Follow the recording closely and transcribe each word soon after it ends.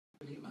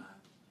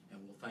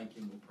thank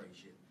you and we'll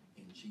praise you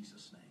in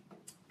Jesus' name.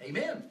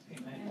 Amen.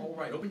 Amen. All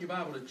right, open your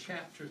Bible to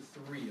chapter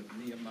 3 of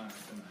Nehemiah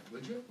tonight,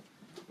 would you?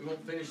 We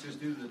won't finish this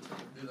due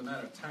to the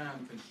matter of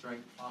time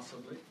constraint,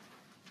 possibly.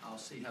 I'll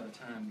see how the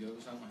time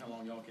goes. I don't know how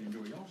long y'all can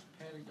endure. Y'all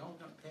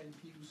got padded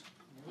pews?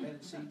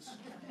 Padded seats?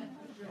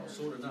 Oh,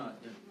 sort of not.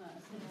 Yeah.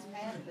 It's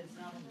padded, but it's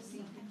not on the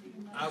seat.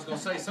 I was going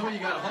to say, some of you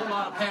got a whole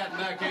lot of padding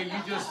back there.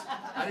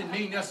 I didn't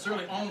mean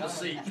necessarily on the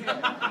seat.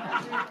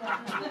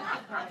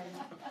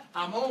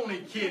 I'm only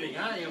kidding.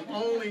 I am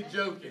only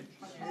joking.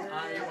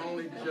 I am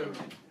only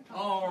joking.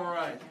 All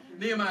right.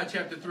 Nehemiah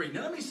chapter 3.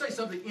 Now let me say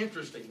something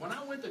interesting. When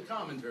I went to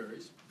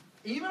commentaries,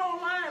 even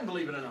online,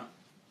 believe it or not,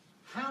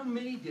 how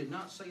many did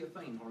not say a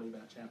thing hardly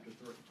about chapter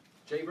 3?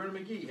 J. Vernon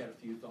McGee had a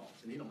few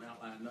thoughts, and he don't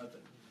outline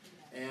nothing.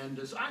 And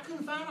so I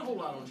couldn't find a whole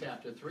lot on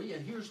chapter 3,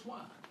 and here's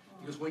why.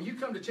 Because when you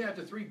come to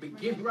chapter 3,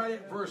 beginning right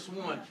at verse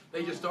 1,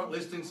 they just start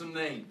listing some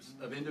names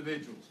of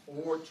individuals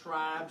or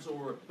tribes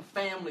or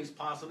families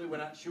possibly. We're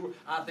not sure.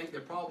 I think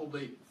they're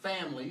probably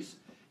families,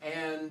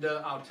 and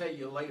I'll tell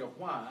you later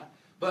why.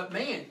 But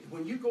man,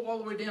 when you go all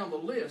the way down the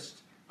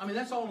list, I mean,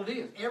 that's all it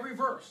is, every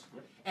verse.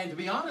 And to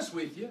be honest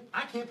with you,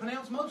 I can't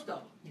pronounce most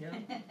of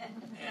them.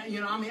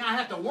 Yeah. I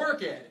have to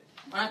work at it.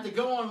 I have to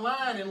go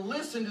online and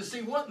listen to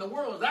see what in the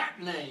world is that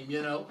name,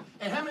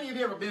 And how many of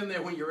you ever been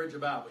there when you read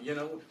your Bible,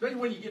 Especially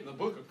when you get in the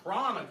book of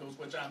Chronicles,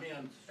 which I'm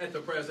in at the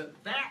present,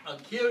 that'll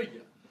kill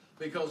you.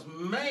 Because,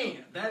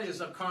 man, that is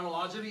a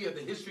chronology of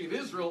the history of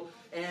Israel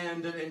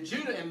and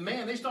Judah. And,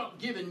 man, they start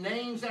giving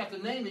names after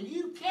name, and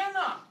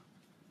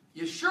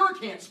you sure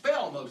can't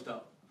spell most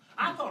of them.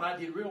 I thought I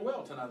did real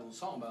well tonight on the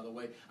song, by the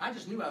way. I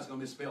just knew I was going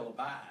to misspell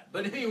abide.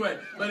 But anyway,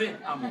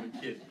 I'm only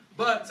kidding.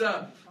 But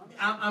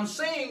I'm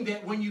saying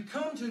that when you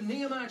come to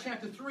Nehemiah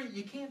chapter 3,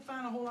 you can't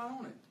find a whole lot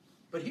on it.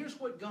 But here's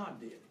what God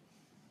did.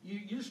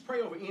 You just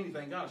pray over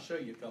anything, God will show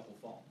you a couple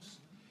thoughts.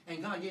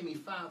 And God gave me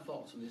 5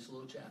 thoughts in this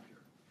little chapter.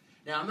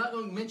 Now, I'm not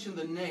going to mention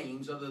the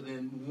names other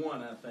than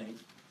one, I think.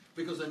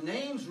 Because the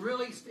names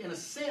really, in a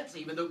sense,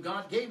 even though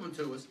God gave them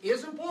to us,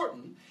 is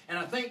important. And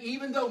I think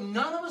even though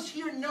none of us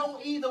here know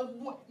either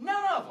one,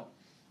 none of them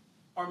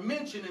are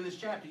mentioned in this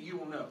chapter, you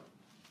will know.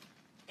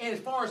 And as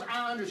far as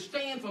I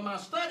understand from my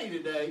study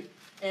today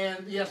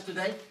and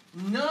yesterday,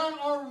 none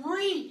are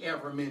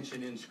ever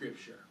mentioned in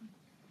Scripture.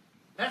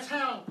 That's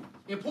how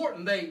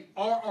important they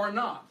are or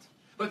not.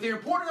 But they're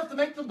important enough to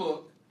make the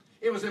book.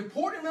 It was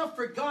important enough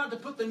for God to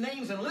put the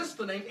names and list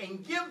the names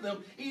and give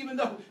them, even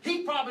though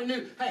he probably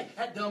knew, hey,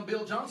 that dumb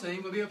Bill Johnson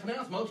ain't going to be able to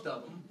pronounce most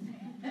of them.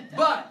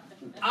 But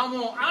I'm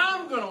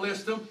going to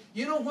list them.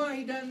 You know why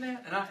he done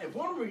that? And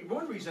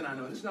one reason I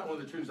know, this is not one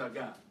of the truths I've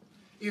got,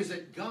 is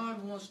that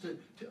God wants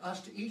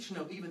us to each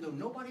know, even though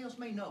nobody else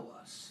may know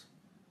us,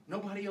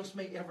 nobody else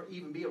may ever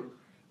even be able to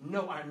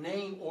know our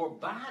name or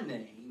by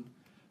name,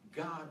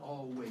 God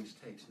always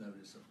takes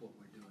notice of what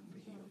we're doing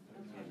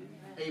for him.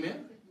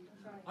 Amen?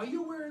 Are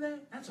you aware of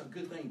that? That's a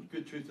good thing,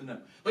 good truth to know.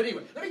 But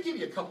anyway, let me give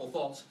you a couple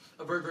thoughts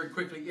very, very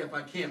quickly, if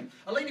I can.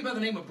 A lady by the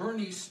name of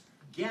Bernice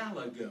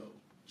Gallego,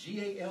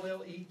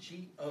 Gallego,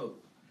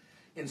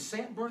 in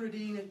San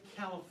Bernardino,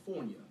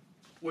 California,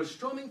 was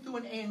strumming through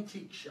an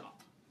antique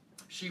shop.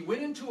 She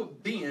went into a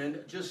bin,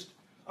 just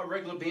a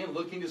regular bin,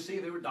 looking to see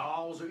if there were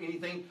dolls or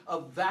anything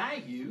of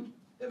value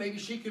that maybe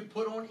she could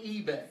put on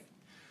eBay.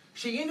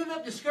 She ended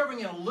up discovering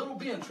in a little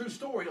bin, true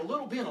story, a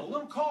little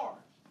card.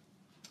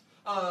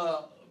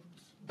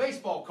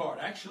 Baseball card,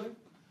 actually.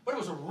 But it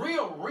was a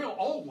real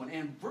old one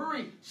and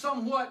very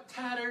somewhat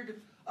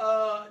tattered.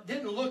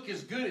 Didn't look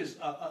as good as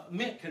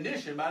mint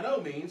condition by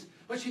no means.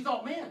 But she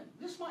thought, man,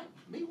 this might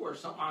be worth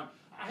something. I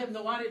have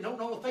no idea, don't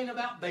know a thing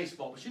about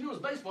baseball. But she knew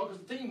it was baseball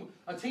because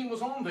a team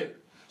was on there.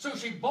 So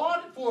she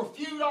bought it for a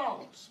few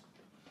dollars.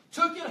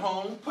 Took it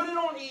home, put it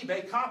on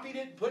eBay, copied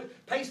it,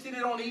 pasted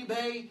it on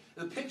eBay,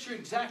 the picture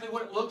exactly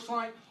what it looks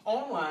like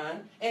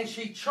online, and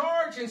she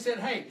charged and said,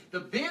 hey, the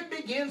bid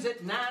begins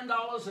at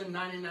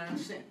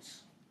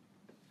 $9.99.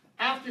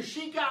 After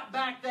she got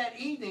back that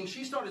evening,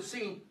 she started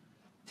seeing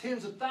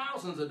tens of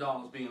thousands of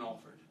dollars being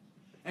offered.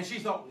 And she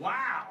thought,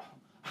 wow,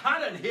 I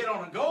done hit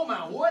on a gold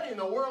mine. What in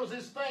the world is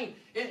this thing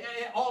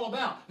all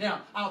about?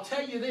 Now, I'll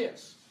tell you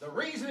this. The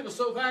reason it was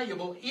so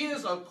valuable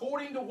is,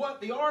 according to what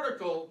the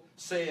article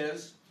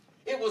says,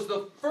 it was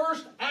the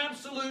first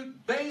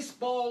absolute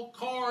baseball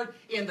card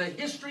in the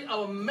history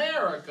of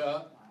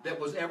America that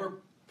was ever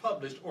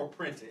published or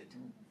printed.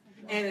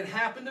 And it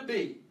happened to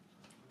be,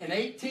 in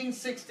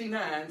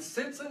 1869,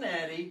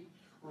 Cincinnati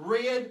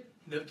red,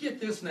 now get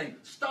this name,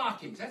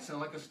 Stockings. That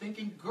sounds like a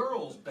stinking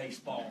girls'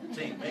 baseball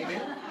team,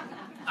 amen?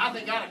 I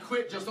think I'd have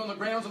quit just on the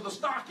grounds of the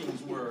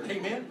Stockings word,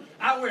 amen?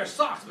 I wear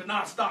socks, but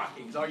not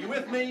stockings. Are you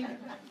with me?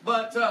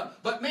 But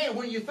man,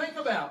 when you think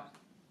about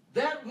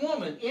that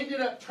woman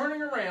ended up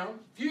turning around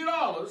a few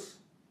dollars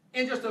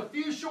in just a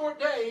few short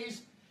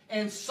days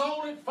and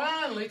sold it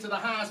finally to the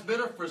highest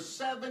bidder for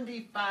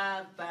 $75,000.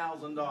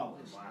 Wow.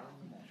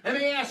 Let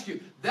me ask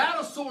you,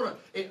 that'll sort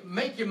of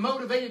make you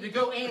motivated to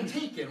go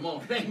antiquing,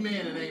 won't it?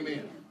 Amen and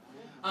amen.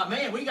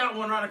 Man, we got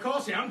one right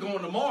across here. I'm going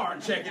tomorrow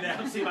and check it out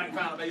and see if I can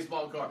find a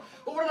baseball card.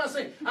 But what am I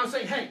saying? I'm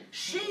saying, hey,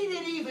 she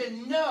didn't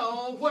even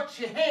know what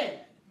she had.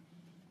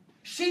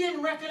 She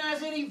didn't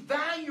recognize any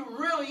value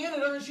really in it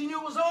other than she knew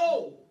it was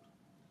old.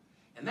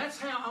 And that's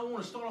how I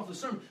want to start off the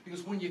sermon.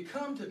 Because when you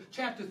come to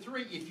chapter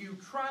 3, if you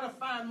try to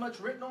find much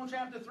written on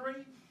chapter 3,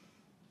 with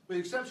the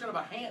exception of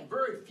a hand,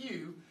 very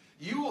few,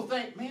 you will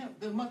think, man,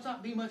 there must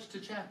not be much to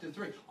chapter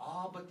 3.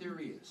 Oh, but there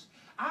is.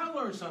 I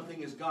learned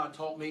something as God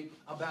taught me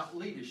about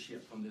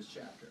leadership from this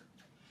chapter.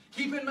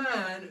 Keep in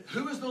mind,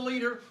 who is the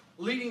leader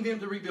leading them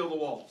to rebuild the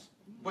walls?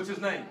 What's his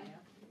name?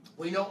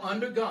 We know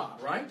under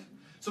God, right?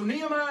 So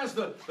Nehemiah is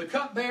the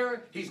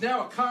cupbearer. He's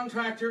now a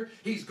contractor.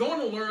 He's going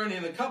to learn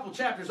in a couple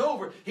chapters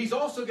over, he's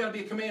also got to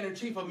be a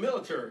commander-in-chief of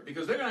military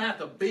because they're going to have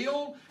to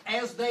build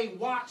as they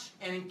watch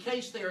and in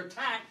case they're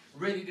attacked,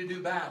 ready to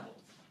do battle.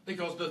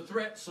 Because the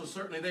threats are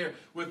certainly there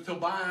with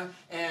Tobiah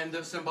and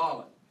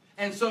Sanballat.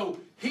 And so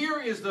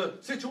here is the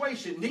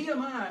situation.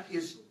 Nehemiah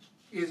is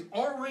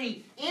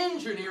already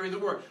engineering the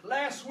work.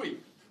 Last week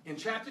in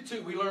chapter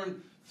 2 we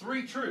learned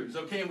 3 truths,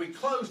 okay, and we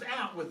closed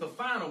out with the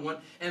final one.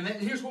 And then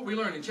here's what we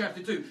learned in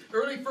chapter 2.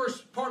 Early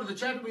first part of the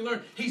chapter we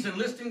learned he's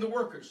enlisting the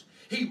workers.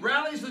 He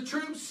rallies the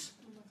troops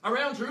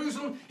around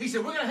Jerusalem. He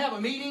said, we're going to have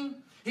a meeting.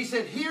 He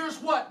said, here's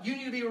what you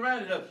need to be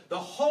reminded of. The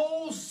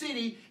whole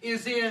city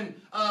is in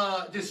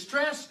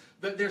distress.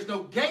 There's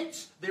no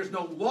gates. There's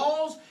no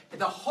walls.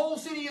 The whole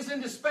city is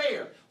in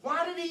despair.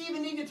 Why did he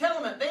even need to tell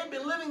them that? They had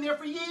been living there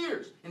for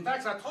years. In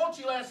fact, I taught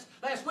you last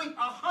week,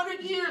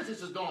 100 years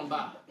this has gone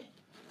by.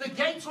 The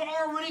gates were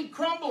already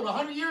crumbled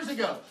 100 years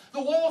ago.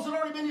 The walls had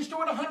already been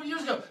destroyed 100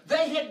 years ago.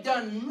 They had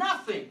done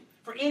nothing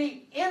for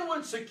any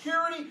inward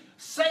security,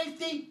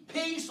 safety,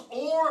 peace,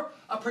 or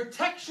a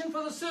protection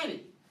for the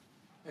city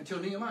until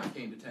Nehemiah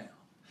came to town.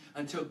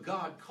 Until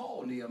God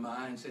called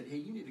Nehemiah and said, hey,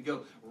 you need to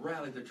go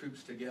rally the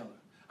troops together.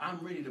 I'm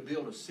ready to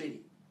build a city.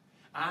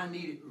 I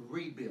need it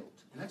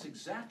rebuilt. And that's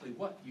exactly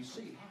what you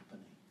see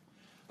happening.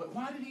 But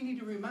why did he need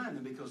to remind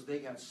them? Because they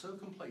got so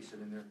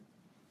complacent in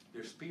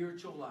their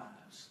spiritual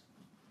lives.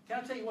 Can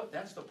I tell you what?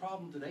 That's the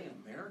problem today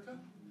in America.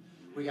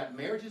 We got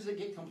marriages that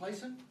get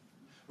complacent.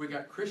 We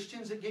got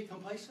Christians that get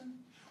complacent.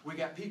 We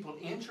got people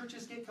in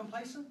churches get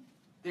complacent.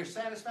 They're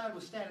satisfied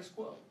with status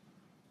quo.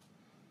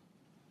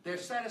 They're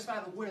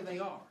satisfied with where they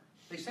are.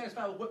 They're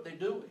satisfied with what they're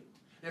doing.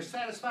 They're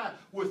satisfied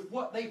with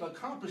what they've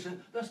accomplished,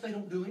 and thus they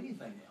don't do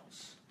anything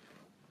else.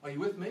 Are you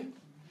with me?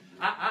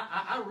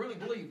 I really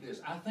believe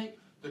this. I think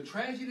the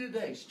tragedy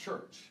today is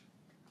church.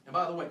 And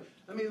by the way,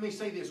 let me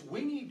say this.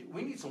 We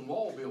need some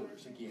wall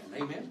builders again.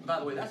 Amen? And by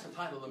the way, that's the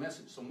title of the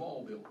message, some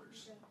wall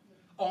builders.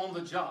 On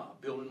the job,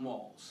 building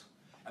walls.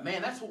 And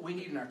man, that's what we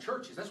need in our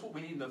churches. That's what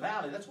we need in the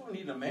valley. That's what we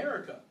need in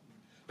America.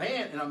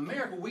 Man, in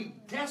America, we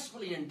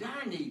desperately in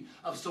dire need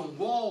of some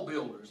wall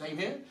builders.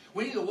 Amen?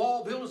 We need the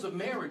wall builders of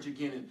marriage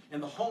again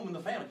in the home and the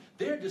family.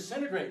 They're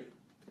disintegrating.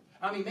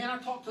 I mean, man, I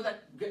talked to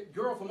that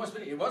girl from West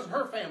Virginia. It wasn't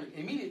her family,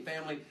 immediate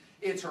family.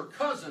 It's her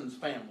cousin's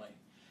family.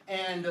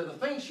 And the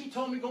things she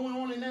told me going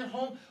on in that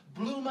home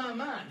blew my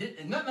mind.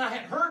 Nothing I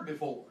had heard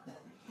before.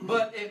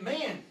 But,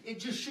 man, it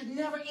just should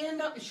never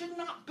end up. It should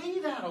not be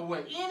that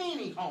way in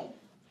any home.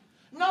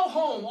 No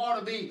home ought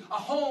to be a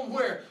home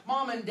where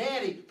mom and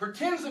daddy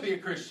pretends to be a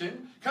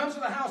Christian, comes to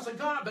the house of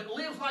God, but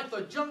lives like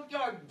the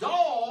junkyard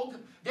dog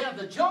down at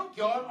the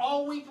junkyard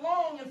all week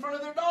long in front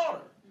of their daughter.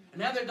 And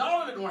now their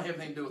daughter doesn't want to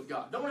have anything to do with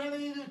God. Don't want to have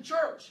anything to do with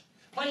church.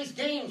 Plays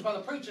games while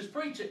the preachers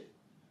preach it.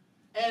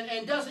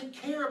 And doesn't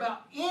care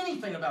about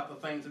anything about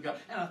the things of God.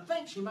 And I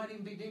think she might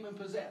even be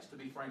demon-possessed, to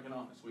be frank and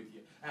honest with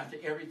you, after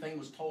everything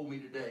was told me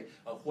today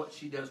of what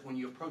she does when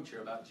you approach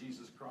her about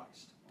Jesus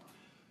Christ.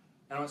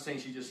 And I'm not saying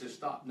she just says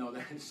stop. No,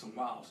 that's some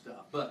wild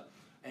stuff.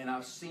 And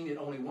I've seen it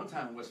only one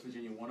time in West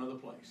Virginia, one other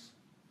place.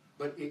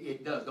 But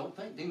it does. Don't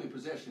think demon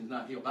possession is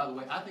not healed. By the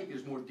way, I think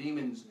there's more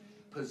demons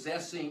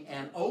possessing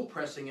and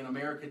oppressing in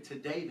America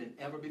today than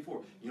ever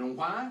before. You know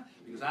why?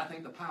 Because I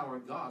think the power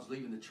of God's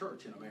leaving the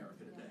church in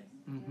America today.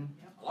 Mm-hmm.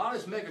 A lot of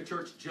this mega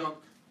church junk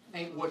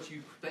ain't what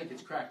you think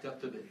it's cracked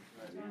up to be.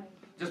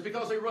 Just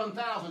because they run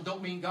thousands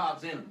don't mean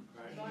God's in them.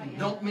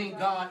 Don't mean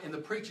God and the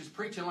preacher's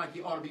preaching like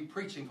he ought to be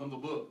preaching from the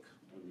book.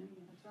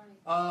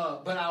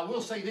 But I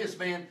will say this,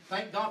 man.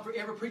 Thank God for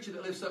every preacher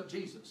that lifts up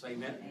Jesus.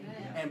 Amen.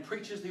 And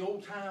preaches the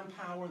old-time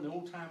power and the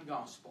old-time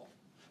gospel.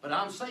 But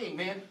I'm saying,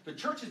 man, the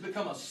church has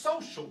become a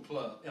social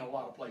club in a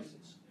lot of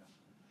places.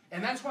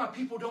 And that's why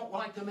people don't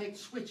like to make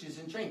switches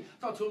and change.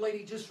 I talked to a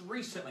lady just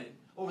recently,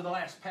 over the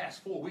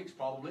past 4 weeks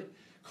probably,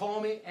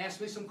 called me,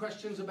 asked me some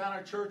questions about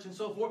our church and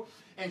so forth.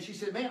 And she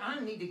said, man, I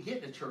need to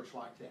get to church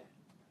like that.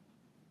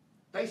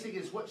 Basically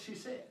is what she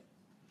said.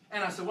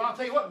 And I said, well, I'll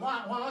tell you what,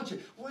 why don't you?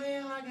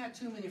 Well, I got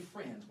too many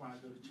friends when I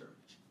go to church.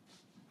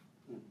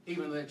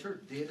 Even though that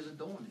church dead as a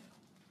doornail.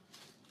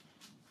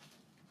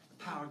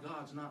 The power of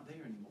God's not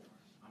there anymore.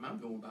 I'm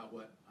going by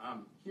what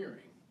I'm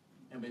hearing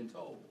and been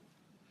told.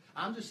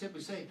 I'm just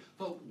simply saying,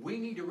 folks, we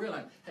need to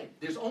realize, hey,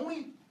 there's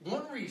only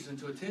one reason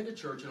to attend a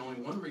church and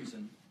only one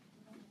reason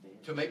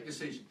to make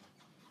decisions.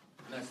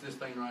 And that's this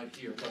thing right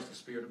here, plus the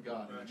Spirit of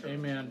God in the church.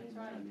 Amen.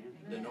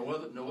 There's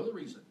no other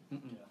reason.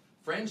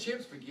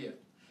 Friendships, forget.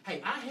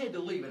 Hey, I had to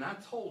leave, and I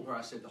told her,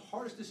 I said, the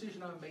hardest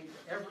decision I've made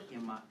ever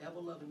in my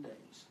ever-loving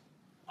days.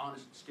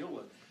 Honestly, still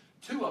was.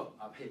 Two of them,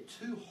 I've had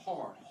two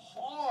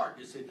hard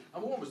decisions.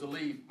 One was to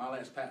leave my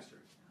last pastor.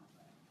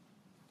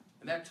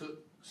 And that took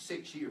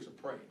 6 years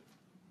of praying.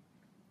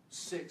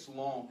 6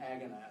 long,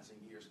 agonizing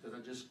years, because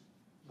I just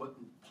wasn't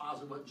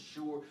positive, wasn't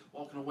sure,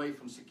 walking away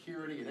from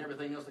security and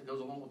everything else that goes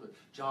along with the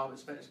job,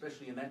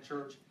 especially in that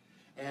church.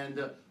 And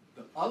the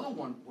other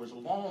one was a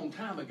long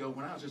time ago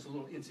when I was just a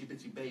little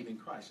itsy-bitsy babe in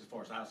Christ as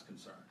far as I was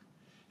concerned.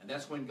 And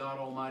that's when God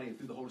Almighty and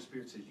through the Holy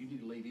Spirit says, you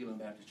need to leave Elam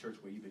Baptist Church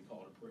where you've been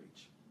called to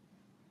preach.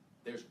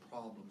 There's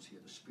problems here.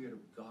 The Spirit of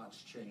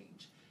God's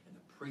changed, and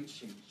the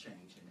preaching's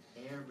changed,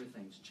 and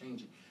everything's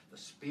changing. The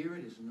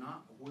Spirit is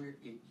not where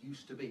it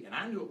used to be. And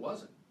I knew it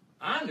wasn't.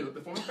 I knew it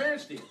before my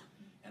parents did.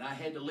 And I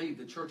had to leave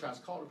the church I was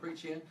called to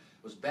preach in,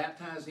 was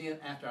baptized in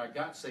after I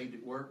got saved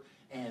at work,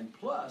 and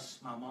plus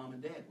my mom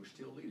and dad were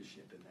still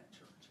leadership in that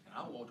church. And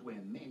I walked away,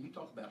 and man, you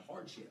talk about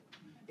hardship.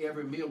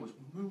 Every meal was,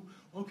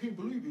 I can't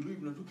believe you're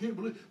leaving us. I can't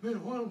believe, man,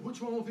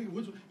 what's wrong with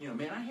you? You know,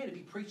 man, I had to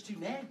be preached to,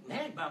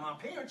 nagged by my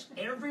parents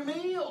every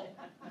meal.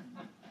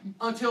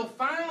 Until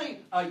finally,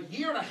 a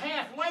year and a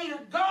half later,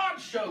 God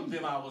showed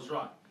them I was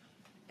right.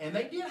 And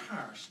they did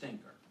hire a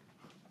stinker.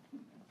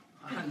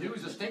 I knew he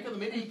was a stinker the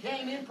minute he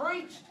came in and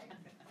preached.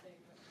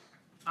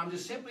 I'm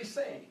just simply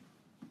saying,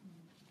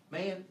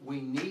 man,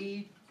 we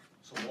need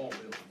some wall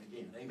building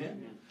again.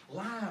 Amen?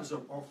 Lives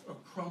are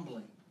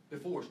crumbling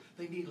before us.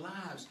 They need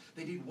lives.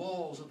 They need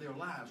walls of their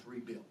lives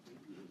rebuilt.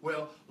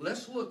 Well,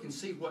 let's look and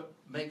see what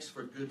makes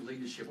for good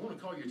leadership. I want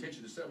to call your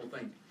attention to several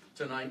things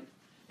tonight,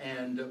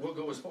 and we'll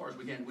go as far as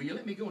we can. Will you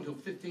let me go until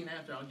 15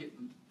 after? I'll get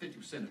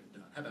 50% of it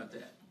done. How about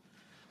that?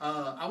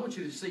 I want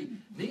you to see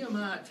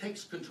Nehemiah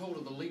takes control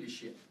of the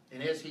leadership.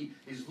 And as he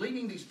is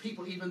leading these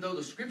people, even though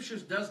the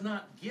Scriptures does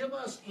not give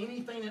us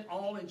anything at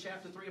all in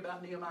chapter 3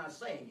 about Nehemiah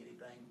saying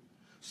anything,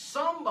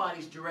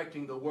 somebody's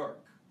directing the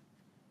work.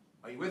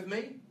 Are you with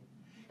me?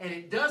 And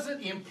it doesn't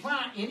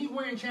imply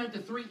anywhere in chapter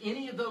 3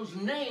 any of those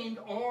named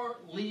are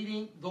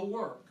leading the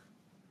work.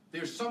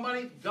 There's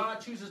somebody God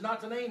chooses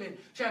not to name in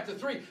chapter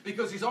 3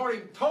 because he's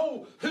already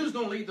told who's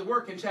going to lead the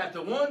work in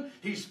chapter 1.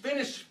 He's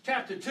finished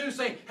chapter 2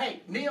 saying,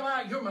 hey,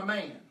 Nehemiah, you're my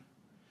man.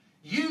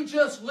 You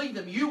just lead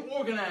them. You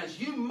organize.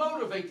 You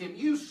motivate them.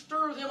 You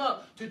stir them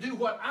up to do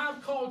what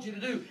I've called you to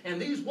do.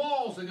 And these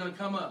walls are going to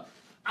come up.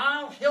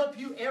 I'll help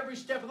you every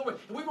step of the way.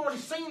 And we've already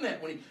seen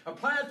that when he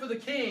applied for the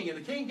king. And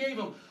the king gave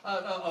him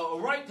a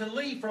right to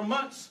leave for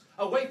months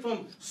away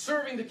from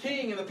serving the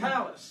king in the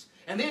palace.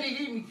 And then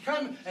he even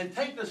come and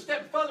take the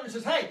step further and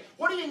says, hey,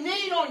 what do you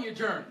need on your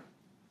journey?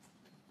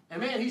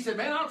 And man, he said,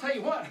 man, I'll tell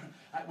you what.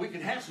 We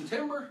can have some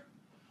timber.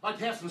 Like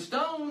to have some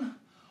stone.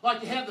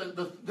 Like to have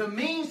the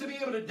means to be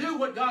able to do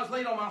what God's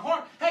laid on my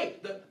heart. Hey,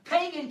 the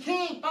pagan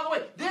king, by the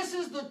way, this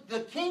is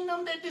the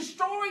kingdom that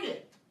destroyed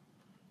it.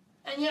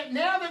 And yet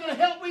now they're going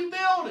to help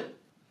rebuild it.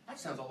 That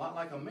sounds a lot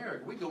like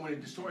America. We go in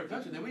and destroy a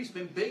country, then we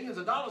spend billions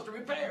of dollars to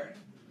repair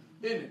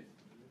it. Isn't it?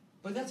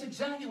 But that's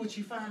exactly what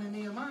you find in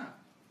Nehemiah.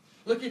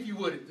 Look, if you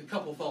would, at a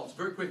couple thoughts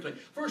very quickly.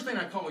 First thing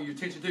I call your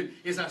attention to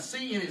is I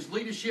see in his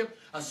leadership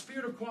a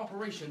spirit of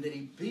cooperation that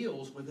he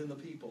builds within the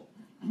people.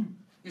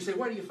 You say,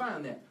 where do you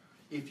find that?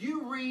 If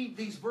you read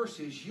these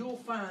verses, you'll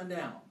find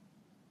out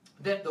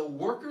that the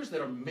workers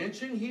that are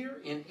mentioned here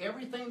in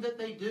everything that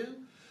they do,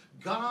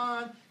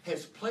 God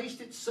has placed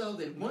it so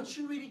that once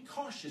you read it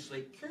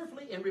cautiously,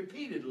 carefully, and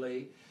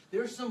repeatedly,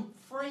 there's some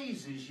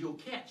phrases you'll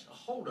catch a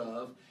hold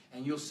of,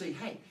 and you'll see,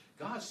 hey,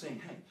 God's saying,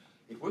 hey,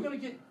 if we're going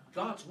to get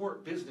God's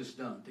work business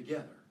done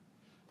together,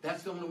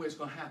 that's the only way it's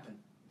going to happen,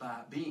 by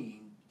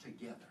being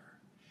together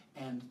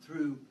and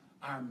through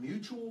our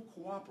mutual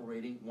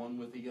cooperating one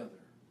with the other.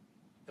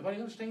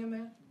 Everybody understand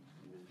that?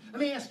 Let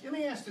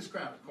me ask this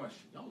crowd a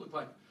question. Y'all look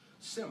like a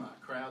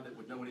semi-crowd that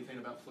would know anything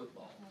about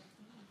football.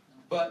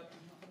 But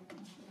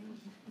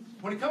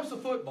when it comes to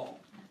football,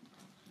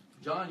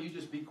 John, you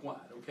just be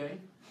quiet, okay?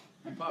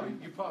 You're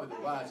probably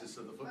the wisest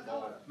of the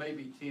football.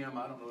 Maybe Tim,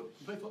 I don't know.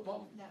 You play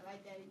football? Not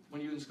right, Daddy.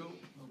 When you were in school?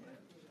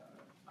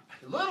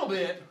 A little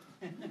bit.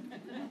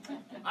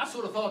 I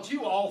sort of thought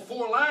you were all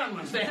four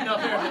linemen standing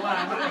up there in the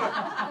line. But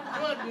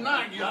anyway,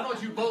 not you. I know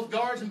you both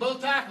guards and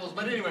both tackles.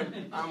 But anyway,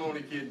 I'm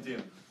only kidding,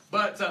 Tim.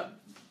 But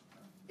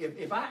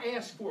if I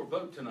ask for a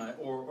vote tonight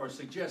or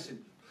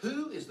suggested,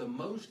 who is the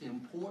most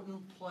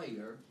important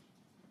player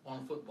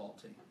on a football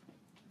team?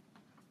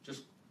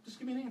 Just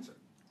give me an answer.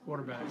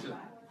 Quarterback.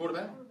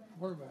 Quarterback?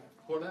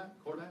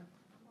 Quarterback?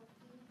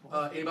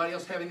 Anybody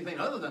else have anything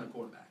other than a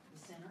quarterback?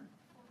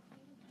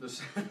 The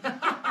center.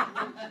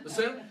 The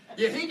center?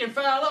 Yeah, he can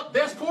foul up.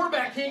 Best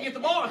quarterback can't get the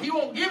ball. He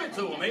won't give it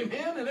to him.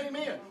 Amen and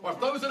amen. Or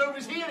throws it over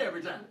his head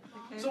every time.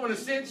 So in a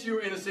sense,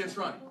 you're in a sense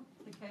right.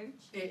 The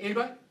coach.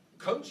 Anybody?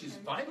 Coach is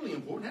vitally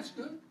important. That's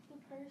good. The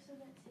person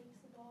that takes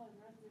the ball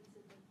and runs it to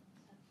the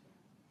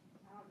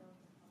touchdown.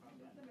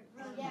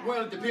 I don't know.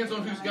 Well, it depends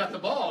on who's got the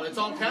ball. It's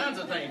all kinds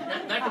of things.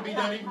 That could be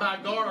done even by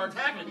a guard or a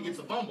tackle if he gets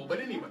a fumble. But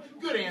anyway,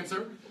 good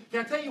answer.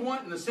 Can I tell you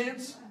what, in a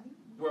sense,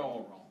 we're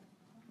all wrong.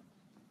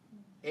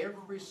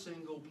 Every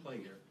single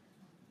player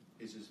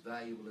is as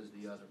valuable as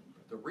the other.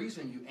 The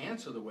reason you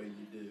answer the way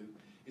you do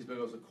is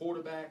because the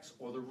quarterbacks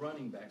or the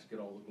running backs get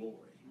all the glory.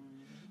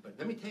 But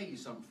let me tell you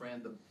something,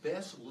 friend. The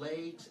best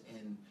legs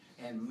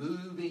and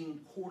moving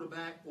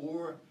quarterback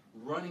or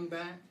running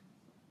back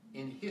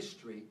in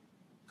history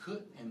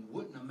could and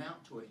wouldn't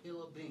amount to a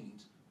hill of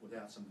beans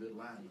without some good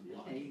lineman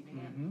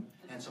blocking.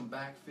 And some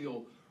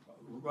backfield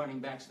running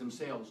backs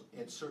themselves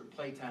at certain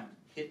play times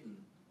hitting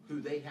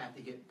who they have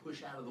to get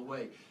pushed out of the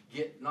way,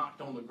 get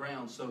knocked on the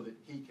ground so that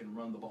he can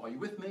run the ball. Are you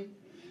with me?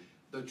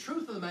 The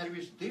truth of the matter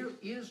is there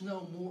is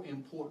no more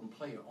important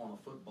player on a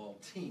football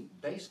team,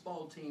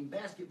 baseball team,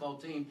 basketball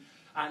team.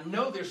 I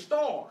know they're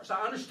stars.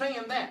 I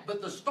understand that.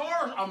 But the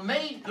stars are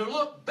made to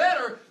look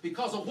better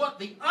because of what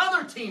the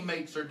other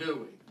teammates are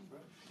doing.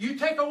 You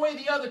take away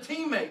the other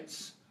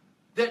teammates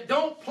that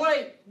don't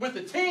play with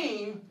the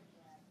team,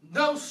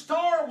 no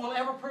star will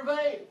ever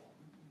prevail.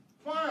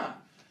 Why?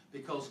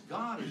 Because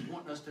God is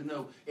wanting us to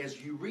know,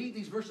 as you read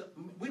these verses,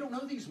 we don't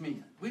know these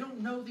men. We don't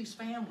know these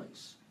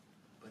families.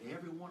 But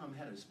every one of them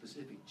had a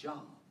specific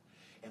job.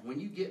 And when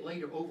you get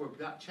later over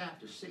about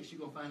chapter 6, you're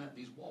going to find out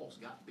these walls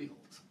got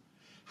built.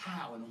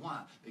 How and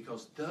why?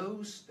 Because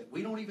those that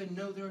we don't even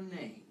know their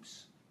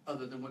names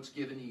other than what's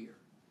given here,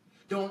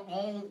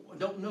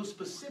 don't know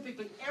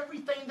specifically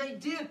everything they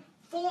did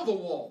for the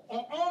wall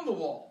or on the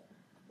wall.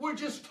 We're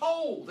just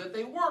told that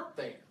they worked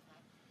there.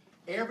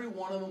 Every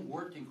one of them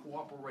worked in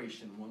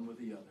cooperation one with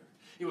the other.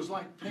 It was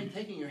like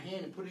taking your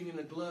hand and putting it in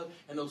a glove,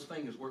 and those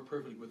fingers work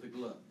perfectly with the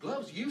glove.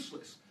 Glove's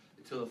useless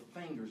until the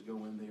fingers go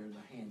in there and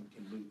the hand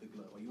can move the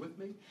glove. Are you with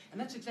me?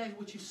 And that's exactly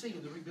what you see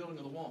in the rebuilding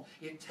of the wall.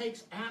 It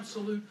takes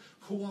absolute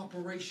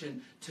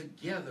cooperation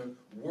together,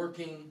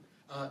 working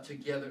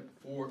together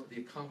for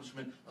the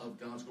accomplishment of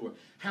God's glory.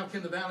 How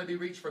can the valley be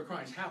reached for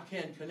Christ? How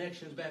can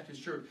Connections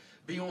Baptist Church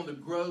be on the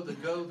grow, the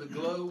go, the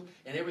glow,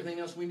 and everything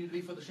else we need to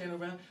be for the Shannon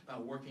Valley? By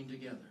working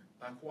together,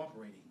 by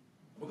cooperating.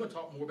 We're going to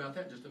talk more about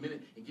that in just a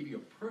minute and give you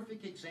a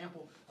perfect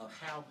example of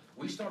how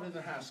we started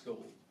in high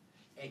school.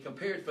 And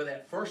compared for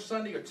that first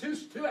Sunday or two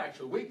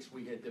actual weeks,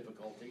 we had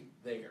difficulty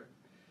there.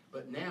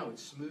 But now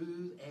it's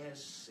smooth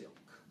as silk.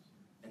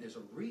 And there's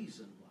a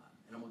reason why.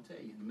 And I'm going to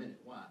tell you in a minute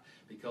why.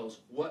 Because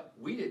what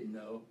we didn't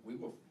know, we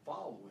were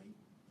following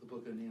the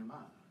book of Nehemiah.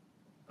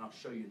 And I'll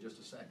show you in just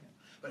a second.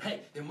 But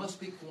hey, there must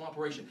be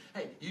cooperation.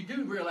 Hey, you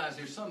do realize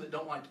there's some that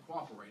don't like to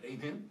cooperate.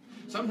 Amen?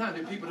 Sometimes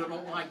there are people that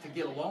don't like to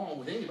get along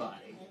with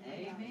anybody.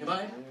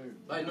 Anybody?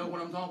 Anybody know what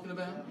I'm talking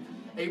about?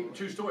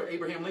 True story.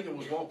 Abraham Lincoln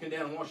was walking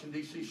down Washington,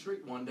 D.C.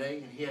 street one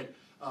day, and he had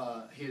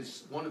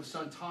one of his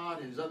son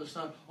Todd and his other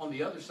son on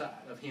the other side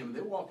of him.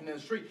 They were walking down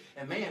the street,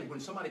 and man, when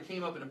somebody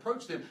came up and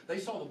approached them, they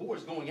saw the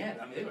boys going at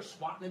it. I mean, they were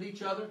swatting at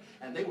each other,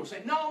 and they were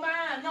saying, "No,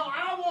 man, no,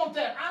 I want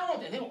that, I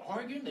want that." And they were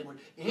arguing. They were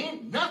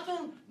in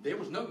nothing. There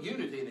was no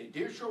unity. They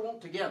dear sure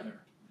weren't together.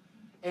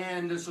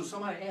 And so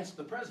somebody asked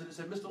the president,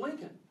 said, "Mr.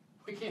 Lincoln,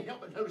 we can't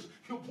help but notice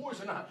your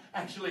boys are not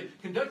actually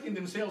conducting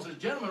themselves as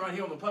gentlemen right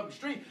here on the public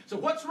street. So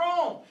what's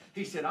wrong?"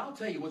 He said, "I'll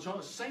tell you what's wrong.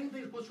 The same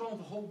thing as what's wrong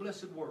with the whole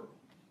blessed world."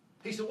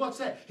 He said, "What's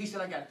that?" He said,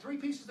 "I got 3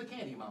 pieces of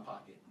candy in my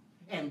pocket,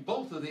 and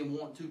both of them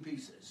want 2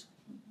 pieces."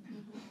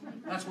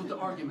 That's what the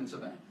argument's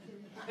about.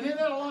 And isn't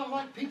that a lot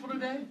like people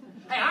today?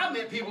 Hey, I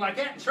met people like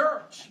that in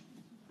church.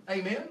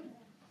 Amen?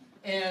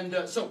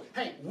 And so,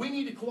 hey, we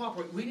need to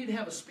cooperate. We need to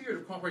have a spirit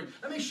of cooperation.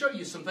 Let me show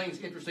you some things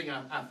interesting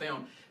I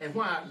found and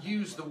why I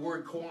use the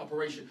word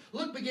cooperation.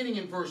 Look, beginning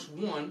in verse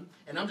 1,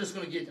 and I'm just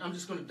going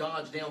to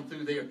dodge down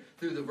through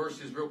the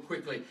verses real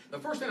quickly. The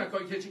first thing I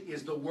call your attention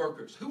is the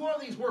workers. Who are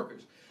these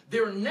workers?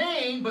 They're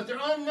named, but they're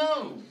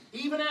unknown.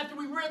 Even after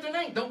we read their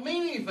name, don't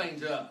mean anything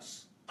to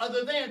us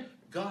other than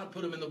God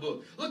put them in the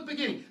book. Look,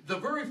 beginning. The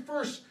very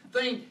first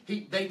thing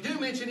they do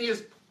mention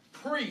is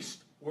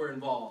priests were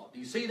involved. Do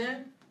you see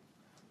that?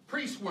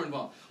 Priests were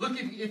involved. Look,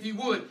 if you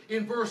would,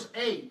 in verse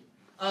 8,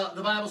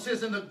 the Bible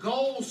says, "and the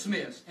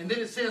goldsmiths," and then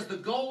it says the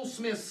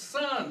goldsmiths'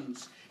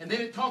 sons, and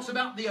then it talks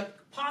about the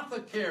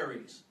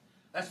apothecaries.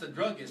 That's the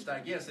druggist, I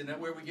guess. Isn't that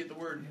where we get the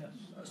word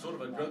sort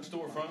of a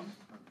drugstore from?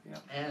 Yeah.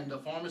 And a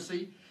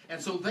pharmacy.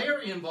 And so they're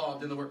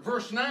involved in the work.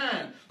 Verse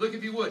 9, look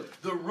if you would,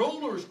 the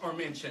rulers are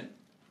mentioned,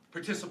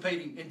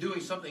 participating in doing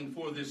something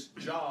for this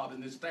job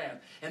and this staff.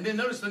 And then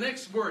notice the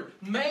next word,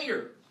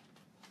 mayor,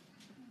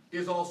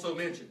 is also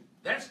mentioned.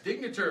 That's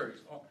dignitaries,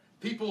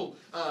 people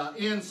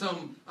in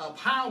some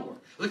power.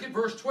 Look at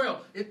verse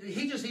 12.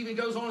 He just even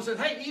goes on and says,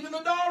 hey, even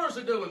the daughters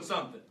are doing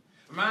something.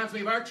 Reminds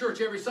me of our church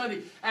every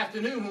Sunday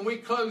afternoon when we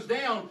close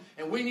down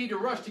and we need to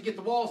rush to get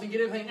the walls and get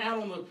everything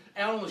out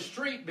on the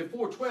street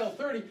before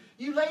 12:30.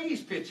 You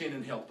ladies pitch in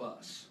and help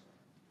us.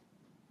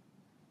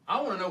 I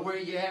want to know where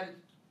you at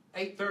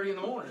at 8:30 in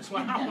the morning. That's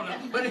what I want to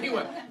know. But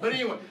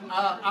anyway,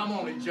 I'm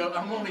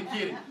only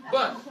kidding.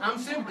 But I'm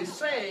simply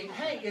saying,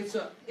 hey, it's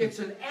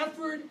an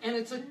effort and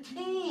it's a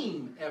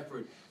team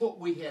effort what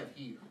we have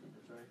here.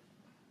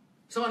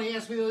 Somebody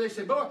asked me the other day, they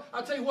said, boy,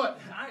 I'll tell you what,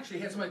 I actually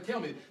had somebody tell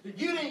me that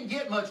you didn't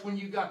get much when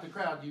you got the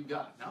crowd you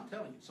got. Now, I'm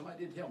telling you,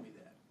 somebody did tell me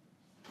that.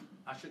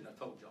 I shouldn't have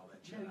told y'all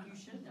that. No, you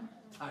shouldn't have.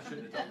 I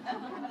shouldn't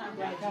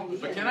have told you.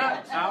 But can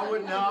I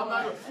wouldn't, no, I'm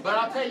not. But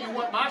I'll tell you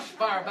what, my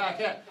fire back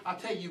at, I'll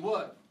tell you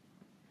what,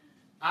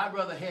 I'd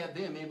rather have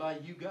them than anybody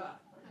you got.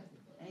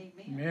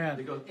 Amen. Yeah.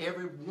 Because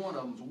every one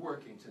of them's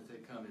working since they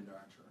come into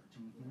our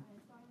church.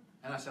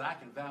 And I said, I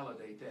can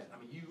validate that. I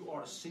mean, you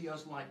ought to see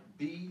us like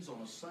bees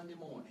on a Sunday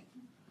morning.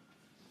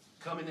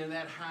 Coming in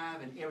that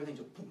hive and everything's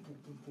just boom, boom,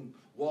 boom, boom.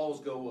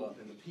 Walls go up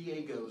and the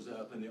PA goes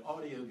up and the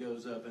audio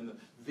goes up and the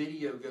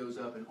video goes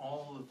up and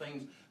all the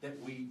things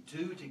that we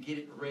do to get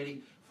it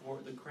ready for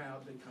the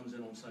crowd that comes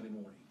in on Sunday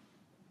morning.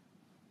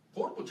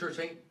 Portable church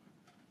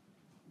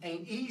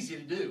ain't easy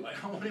to do.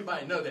 I don't want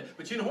anybody to know that.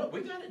 But you know what?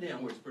 We got it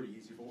down where it's pretty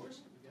easy for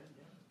us.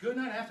 Good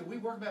night after we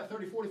work about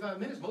 30, 45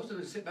 minutes, most of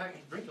us sit back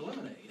and drink a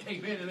lemonade.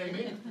 Amen and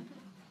amen.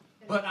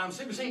 But I'm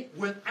simply saying,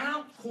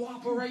 without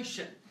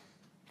cooperation,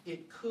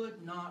 it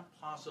could not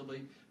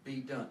possibly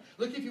be done.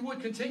 Look, if you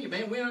would continue,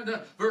 man. We're not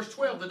done. Verse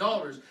 12, the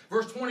daughters.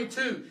 Verse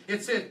 22,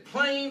 it says,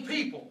 plain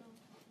people.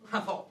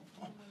 I thought,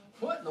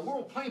 what in the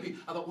world, plain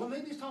people? I thought, well,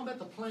 maybe he's talking about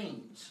the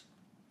plains.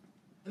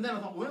 And then I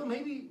thought, well,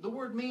 maybe the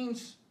word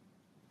means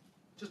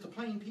just a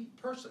plain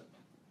person.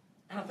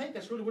 And I think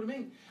that's really what it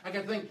means. I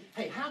got to think,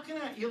 hey, how can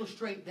I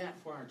illustrate that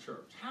for our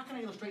church? How can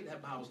I illustrate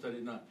that Bible study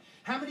tonight?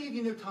 How many of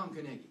you know Tom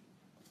Carnegie?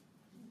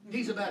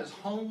 He's about as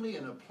homely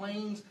and a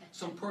plain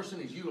some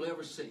person as you'll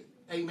ever see.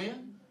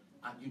 Amen?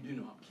 You do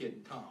know I'm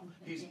kidding, Tom.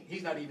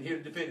 He's not even here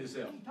to defend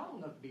himself. He's tall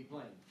enough to be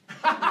plain.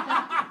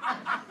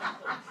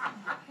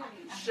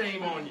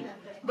 Shame on you.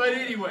 But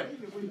anyway,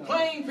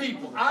 plain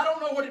people. I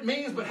don't know what it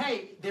means, but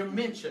hey, they're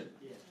mentioned.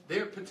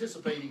 They're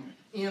participating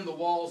in the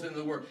walls and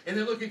the word. And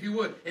then look, if you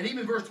would, and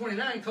even verse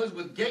 29 closes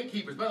with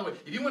gatekeepers. By the way,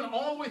 if you went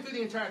all the way through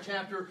the entire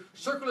chapter,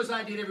 circle as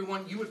I did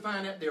everyone, you would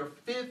find that there are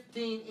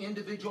 15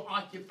 individual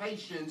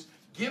occupations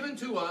given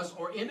to us,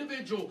 or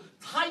individual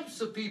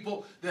types of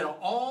people that are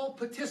all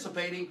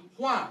participating.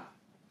 Why?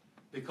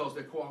 Because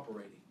they're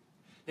cooperating.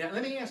 Now,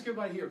 let me ask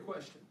everybody here a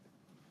question.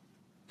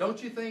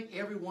 Don't you think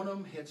every one of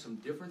them had some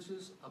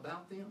differences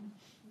about them?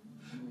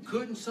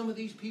 Couldn't some of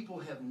these people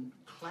have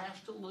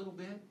clashed a little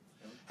bit?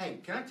 Hey,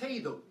 can I tell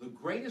you the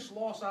greatest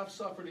loss I've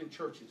suffered in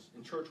churches,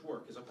 in church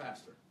work as a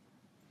pastor,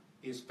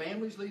 is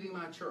families leaving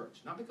my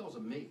church. Not because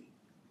of me.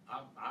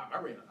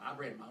 I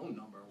ran my own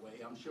number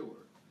away, I'm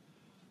sure.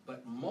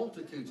 But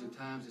multitudes of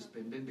times it's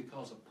been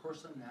because of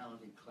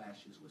personality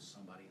clashes with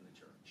somebody in the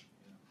church.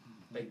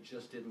 They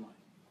just didn't like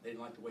it. They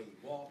didn't like the way he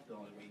walked, they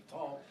didn't like the way he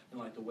talked, they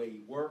didn't like the way he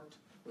worked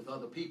with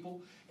other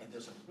people. And they're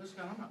saying, this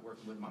guy, I'm not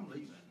working with him, I'm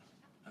leaving.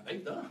 And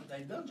they've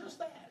done just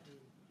that.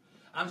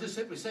 I'm just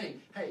simply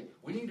saying, hey,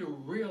 we need to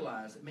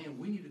realize that, man,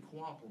 we need to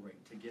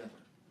cooperate together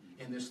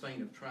in this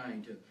thing of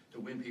trying to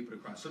win people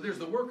to Christ. So there's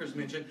the workers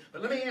mentioned,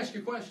 but let me ask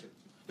you a question.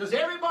 Does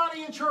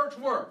everybody in church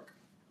work?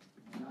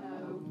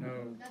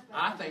 No.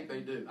 I think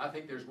they do. I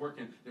think there's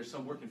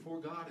some working for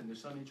God, and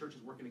there's some in churches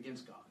working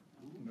against God.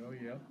 No,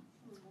 yeah.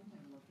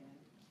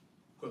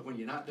 But when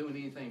you're not doing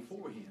anything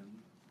for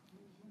Him,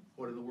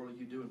 what in the world are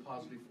you doing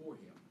positively for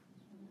Him?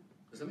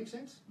 Does that make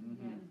sense?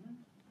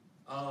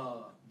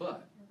 Mm-hmm.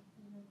 But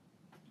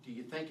do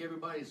you think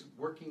everybody's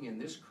working in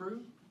this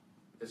crew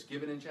that's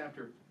given in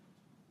chapter?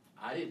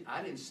 I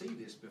didn't see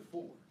this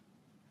before.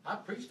 I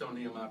preached on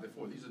Nehemiah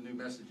before. These are new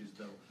messages,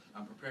 though,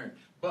 I'm preparing.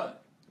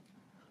 But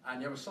I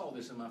never saw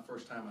this in my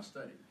first time I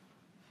studied,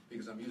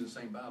 because I'm using the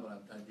same Bible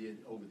I did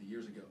over the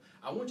years ago.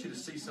 I want you to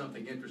see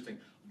something interesting.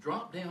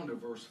 Drop down to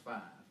verse 5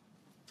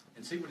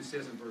 and see what it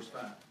says in verse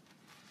 5.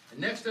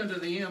 And next unto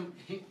them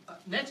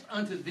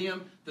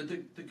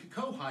the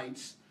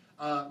Kohathites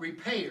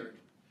repaired.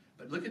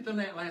 But look at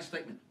that last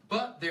statement.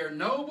 But their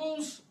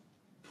nobles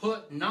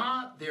put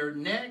not their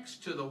necks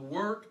to the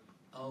work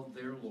of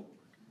their Lord.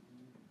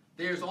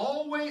 There's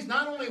always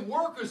not only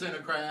workers in a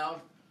crowd,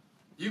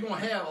 you're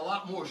going to have a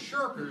lot more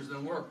shirkers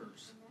than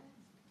workers.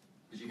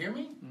 Did you hear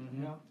me?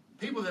 Mm-hmm.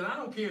 People that I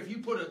don't care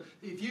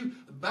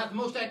about the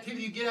most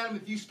activity you get out of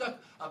them, if you stuck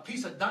a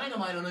piece of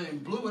dynamite on it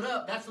and blew it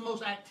up, that's the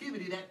most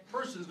activity that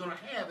person is going to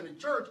have in a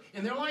church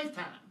in their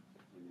lifetime.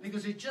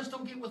 Because they just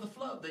don't get with the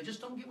flow. They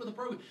just don't get with the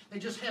program. They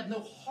just have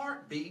no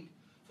heartbeat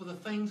for the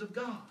things of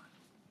God.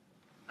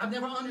 I've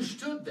never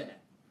understood that.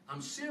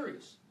 I'm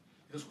serious.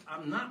 Because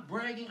I'm not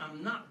bragging,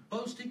 I'm not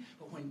boasting,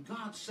 but when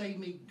God saved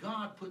me,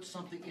 God put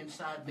something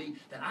inside me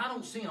that I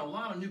don't see in a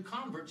lot of new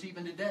converts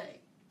even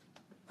today.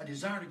 A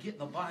desire to get in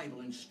the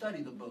Bible and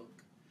study the book.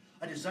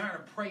 A desire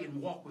to pray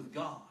and walk with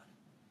God.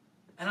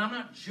 And I'm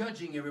not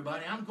judging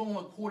everybody. I'm going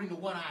according to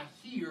what I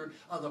hear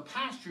other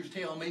pastors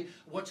tell me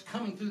what's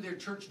coming through their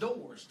church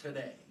doors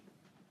today.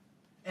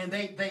 And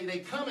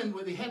they come in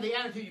with, they have the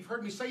attitude, you've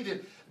heard me say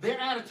this, their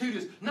attitude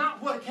is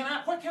not what can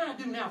I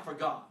do now for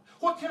God?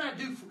 What can I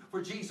do for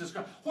Jesus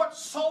Christ? What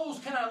souls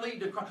can I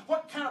lead to Christ?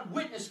 What kind of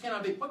witness can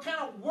I be? What kind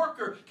of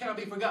worker can I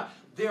be for God?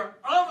 There are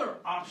other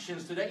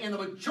options today, and the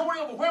majority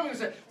overwhelmingly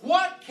say,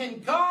 what can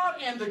God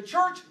and the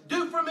church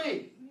do for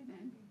me?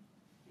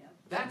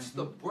 That's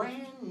the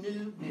brand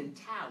new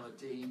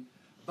mentality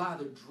by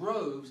the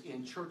droves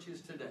in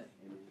churches today.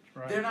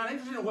 Right. They're not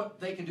interested in what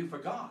they can do for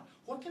God.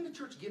 What can the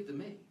church give to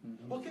me?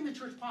 Mm-hmm. What can the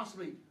church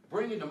possibly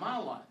bring into my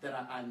life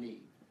that I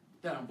need,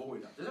 that I'm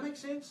void of? Does that make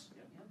sense?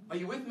 Are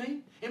you with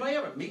me? Anybody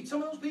ever meet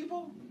some of those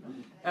people?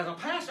 As a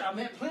pastor, I've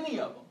met plenty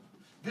of them,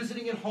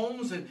 visiting in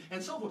homes and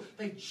so forth.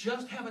 They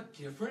just have a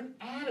different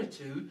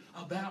attitude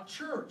about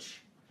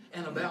church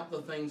and about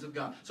the things of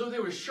God. So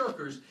there were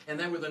shirkers, and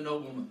they were the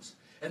noblemen.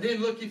 And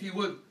then look, if you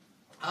would,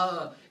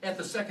 at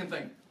the second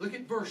thing. Look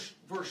at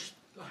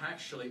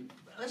actually,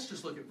 let's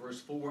just look at verse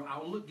 4.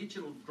 I'll get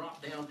you to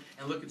drop down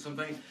and look at some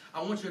things.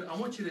 I want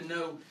you to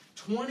know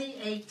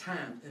 28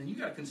 times, and you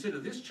got to consider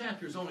this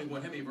chapter is only how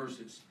many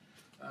verses?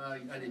 I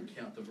didn't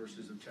count the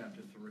verses of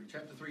chapter 3.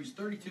 Chapter 3 is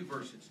 32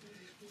 verses.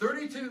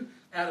 32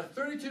 out of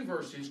 32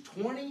 verses,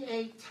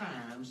 28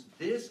 times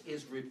this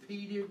is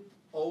repeated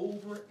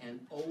over and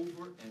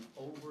over and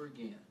over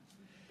again.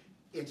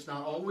 It's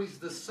not always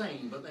the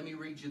same, but let me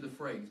read you the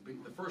phrase.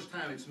 The first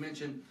time it's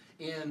mentioned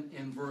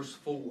in verse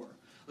 4.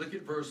 Look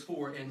at verse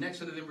 4. And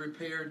next unto them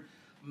repaired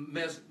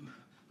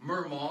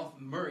Merimoth,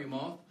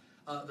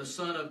 the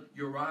son of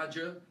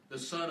Urijah, the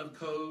son of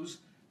Koz.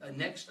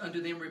 Next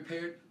unto them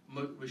repaired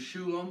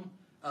Meshullam,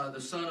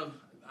 the son of,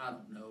 I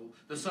don't know,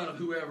 the son of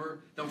whoever,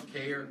 don't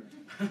care.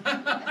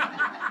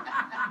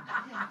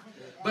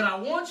 But I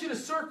want you to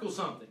circle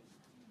something.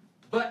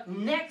 But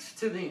next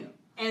to them,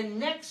 and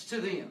next to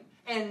them,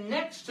 and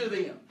next to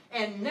them,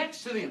 and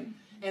next to them.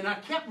 And I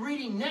kept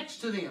reading next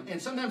to them.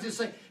 And sometimes it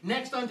say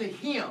next unto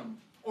him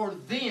or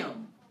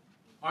them.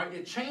 All right,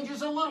 it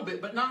changes a little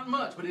bit, but not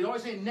much. But it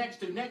always says next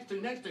to, next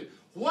to, next to.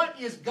 What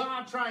is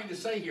God trying to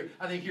say here?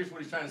 I think here's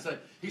what he's trying to say.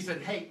 He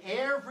said, hey,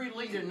 every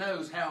leader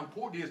knows how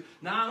important it is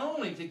not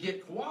only to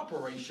get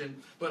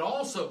cooperation, but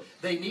also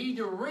they need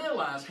to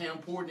realize how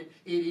important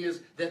it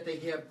is that they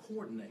have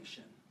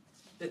coordination.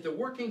 That they're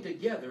working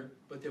together,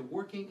 but they're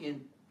working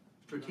in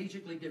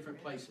strategically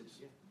different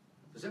places.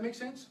 Does that make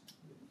sense?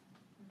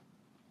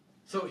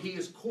 So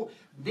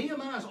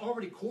Nehemiah's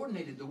already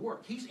coordinated the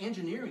work. He's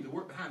engineering the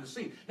work behind the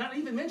scene. Not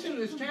even mentioned in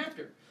this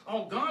chapter.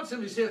 Oh, God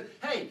simply said,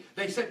 hey,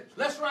 they said,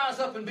 let's rise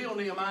up and build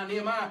Nehemiah.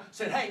 Nehemiah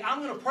said, hey,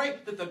 I'm going to pray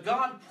that the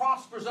God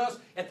prospers us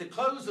at the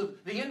close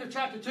of the end of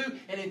chapter 2.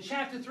 And in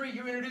chapter 3,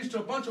 you're introduced to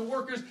a bunch of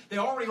workers. They're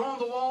already on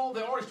the wall.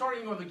 They're already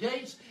starting on the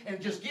gates. And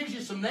it just gives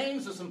you some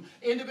names of some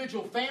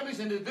individual families,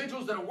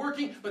 individuals that are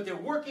working, but they're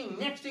working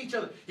next to each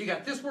other. You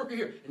got this worker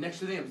here, and next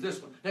to them is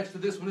this one. Next to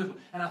this one, this one.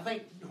 And I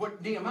think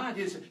what Nehemiah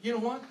did is, you know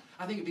what?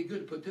 I think it'd be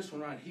good to put this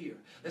one right here.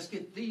 Let's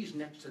get these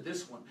next to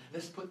this one.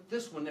 Let's put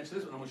this one next to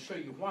this one. I'm going to show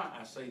you why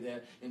I say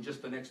that in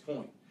just the next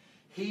point.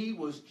 He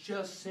was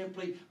just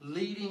simply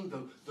leading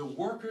the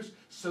workers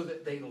so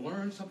that they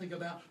learn something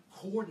about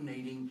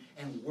coordinating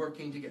and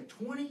working together.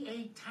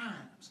 28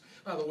 times.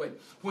 By the way,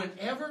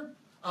 whenever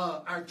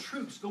our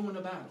troops go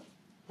into battle,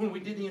 when we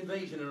did the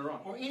invasion in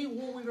Iraq, or any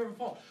war we've ever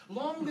fought,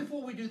 long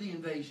before we do the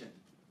invasion,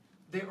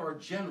 there are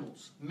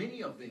generals,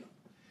 many of them,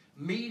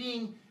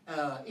 meeting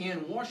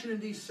in Washington,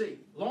 D.C.,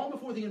 long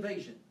before the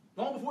invasion,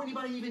 long before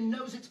anybody even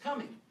knows it's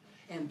coming.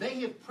 And they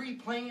have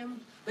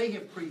pre-planned, they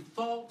have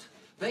pre-thought,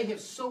 they have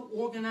so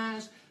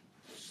organized,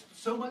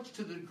 so much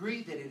to the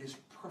degree that it is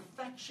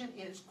perfection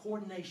in its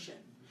coordination.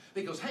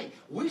 Because, hey,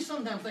 we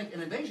sometimes think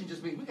an invasion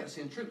just means we got to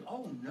send troops.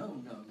 Oh,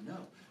 no, no, no.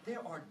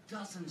 There are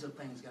dozens of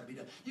things got to be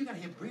done. You got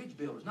to have bridge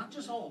builders, not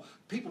just all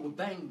people with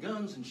bang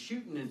guns and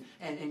shooting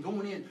and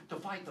going in to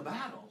fight the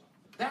battle.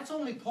 That's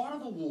only part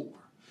of the war.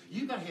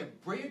 You've got to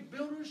have bridge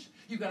builders.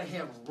 You've got to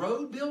have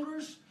road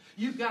builders.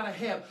 You've got to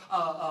have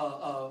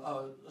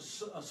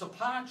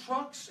supply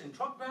trucks and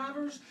truck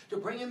drivers to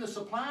bring in the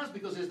supplies,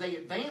 because as they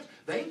advance,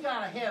 they've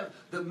got to have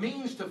the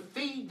means to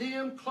feed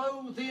them,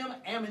 clothe them,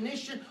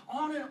 ammunition,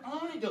 on and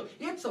on it goes.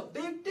 It's a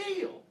big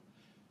deal.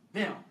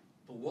 Now,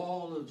 the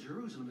wall of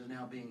Jerusalem is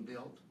now being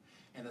built,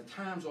 and the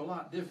times are a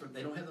lot different.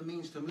 They don't have the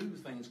means to move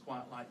things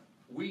quite like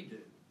we do.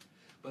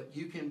 But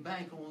you can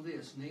bank on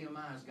this.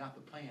 Nehemiah's got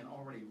the plan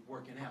already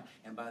working out.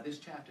 And by this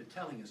chapter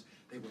telling us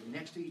they were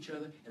next to each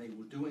other and they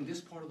were doing this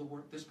part of the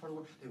work, this part of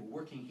the work. They were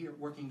working here,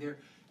 working there.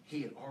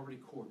 He had already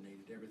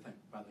coordinated everything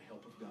by the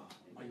help of God.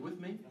 Are you with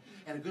me?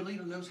 And a good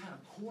leader knows how to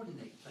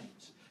coordinate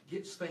things,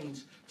 gets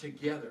things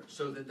together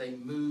so that they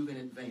move and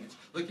advance.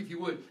 Look, if you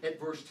would,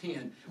 at verse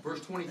 10, verse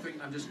 23.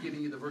 I'm just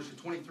giving you the verses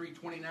 23,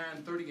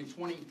 29, 30, and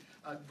 20.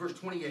 Verse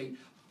 28,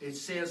 it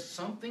says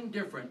something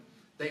different.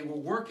 They were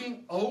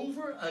working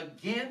over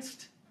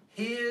against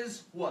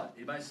his what?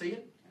 Anybody see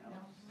it?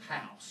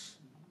 House.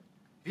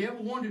 Have you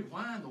ever wondered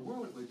why in the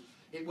world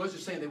it was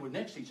just saying they were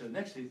next to each other,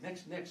 next.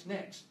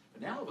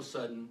 But now all of a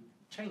sudden,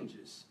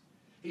 changes.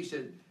 He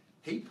said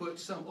he put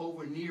some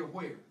over near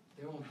where?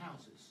 Their own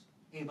houses.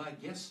 Anybody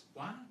guess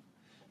why?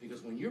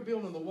 Because when you're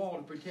building the wall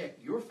to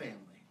protect your family,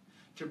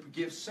 to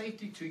give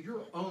safety to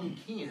your own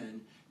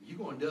kin, you're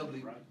going to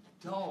doubly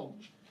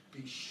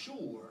be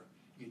sure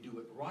you do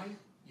it right.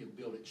 You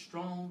build it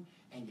strong,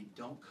 and you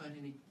don't cut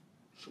any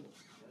short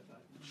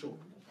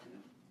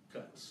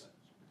cuts.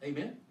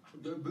 Amen?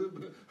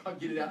 I'll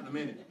get it out in a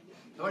minute.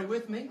 Are you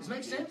with me? Does it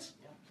make sense?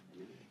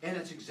 And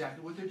that's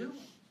exactly what they're doing.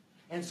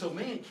 And so,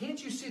 man,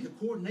 can't you see the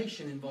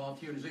coordination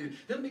involved here?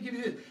 Let me give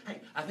you this.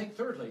 Hey, I think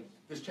thirdly,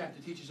 this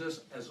chapter teaches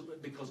us,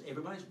 because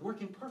everybody's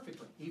working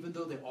perfectly, even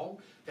though they've all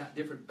got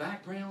different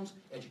backgrounds,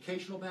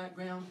 educational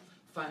background,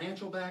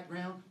 financial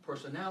background,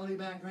 personality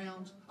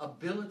backgrounds,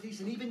 abilities,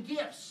 and even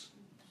gifts.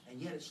 And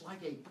yet it's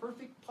like a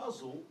perfect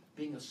puzzle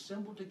being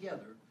assembled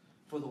together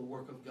for the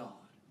work of God.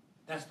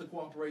 That's the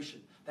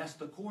cooperation. That's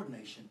the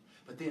coordination.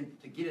 But then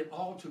to get it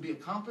all to be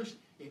accomplished,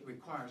 it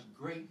requires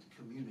great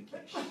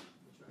communication.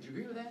 Would you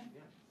agree with that?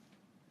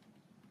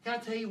 Can I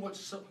tell you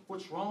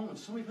what's wrong with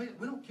so many places?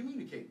 We don't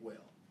communicate well.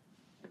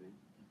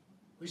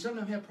 We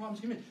sometimes have problems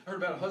communicating. I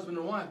heard about a husband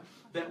and wife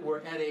that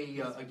were at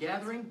a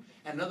gathering,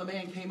 and another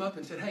man came up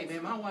and said, hey,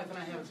 man, my wife and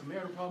I having some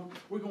marital problems.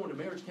 We're going to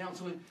marriage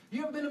counseling.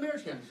 You ever been to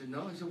marriage counseling? He said,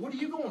 no. He said, what are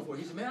you going for?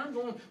 He said, man, I'm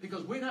going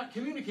because we're not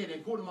communicating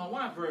according to my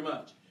wife very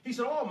much. He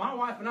said, oh, my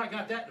wife and I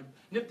got that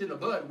nipped in the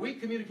bud. We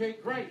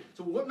communicate great.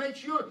 So what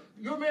makes your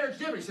marriage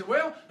different? He said,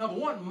 well, number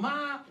one,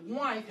 my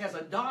wife has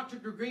a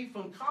doctorate degree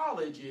from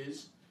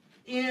colleges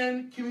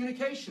in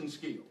communication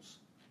skills.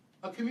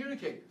 A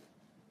communicator.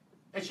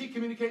 And she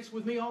communicates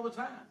with me all the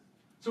time.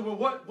 So,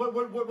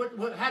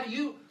 well, how do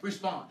you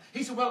respond?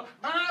 He said, well,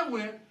 I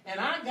went and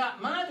I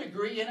got my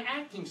degree in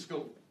acting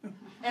school.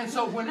 And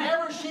so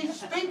whenever she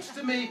speaks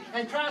to me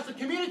and tries to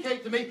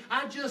communicate to me,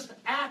 I just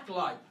act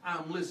like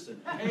I'm listening.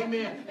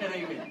 Amen and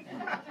amen.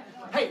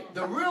 Hey,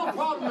 the real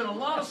problem in a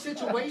lot of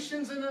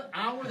situations in the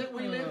hour that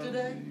we live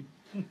today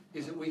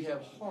is that we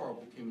have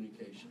horrible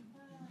communication.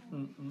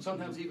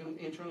 Sometimes even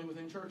internally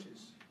within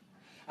churches.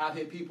 I've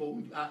had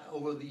people,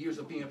 over the years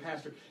of being a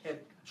pastor, had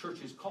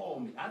churches call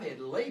me. I've had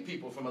lay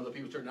people from other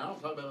people's churches. Now, I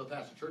don't talk about other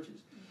pastor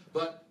churches.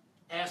 But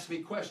ask me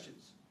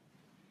questions.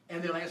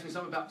 And they'll ask me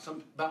something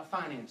about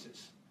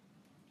finances.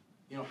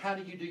 You know, how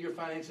do you do your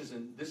finances?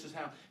 And this is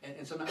how.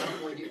 And sometimes I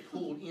don't want to get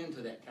pulled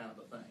into that kind of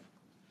a thing.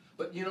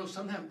 But, you know,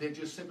 sometimes they're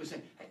just simply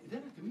saying, hey,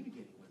 they're not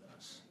communicating with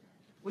us.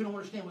 We don't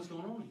understand what's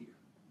going on here.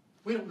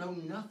 We don't know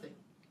nothing.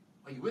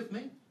 Are you with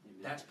me?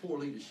 That's poor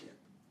leadership.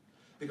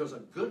 Because a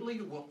good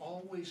leader will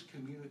always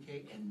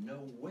communicate and know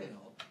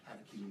well how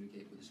to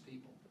communicate with his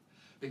people.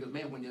 Because,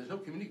 man, when there's no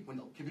when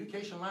the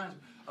communication lines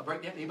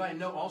break down, anybody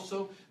know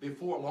also,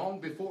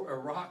 long before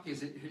Iraq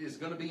is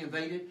going to be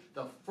invaded,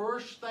 the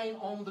first thing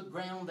on the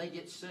ground they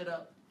get set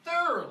up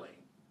thoroughly,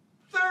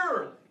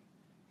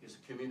 is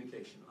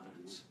communication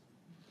lines.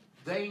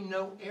 They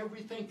know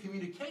everything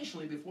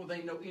communicationally before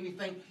they know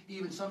anything,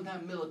 even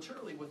sometimes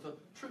militarily, with the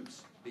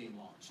troops being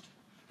launched.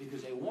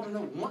 Because they want to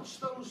know, once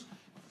those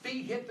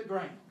feet hit the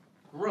ground,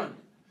 running,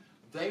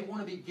 they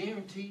want to be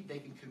guaranteed they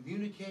can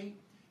communicate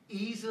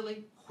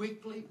easily,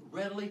 quickly,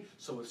 readily,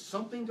 so if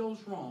something goes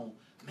wrong,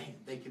 man,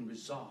 they can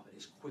resolve it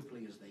as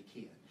quickly as they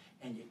can.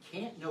 And you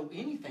can't know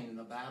anything in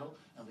a battle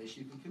unless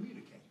you can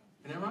communicate.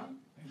 Isn't that right?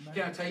 Amen.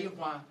 Can I tell you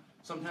why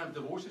sometimes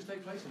divorces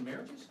take place in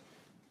marriages?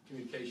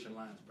 Communication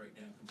lines break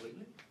down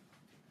completely.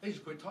 They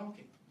just quit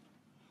talking.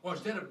 Or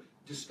instead of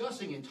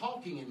discussing and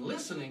talking and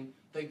listening,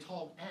 they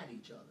talk at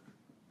each other.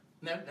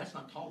 Now, that's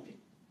not talking.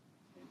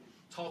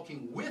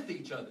 Talking with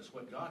each other is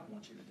what God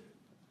wants you to do.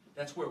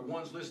 That's where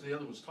one's listening, the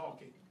other one's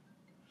talking.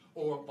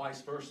 Or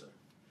vice versa.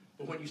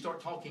 But when you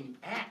start talking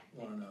at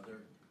one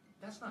another,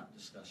 that's not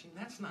discussion.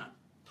 That's not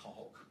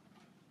talk.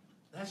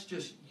 That's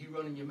just you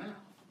running your mouth.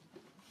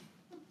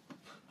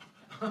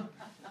 Amen.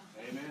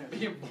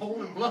 Being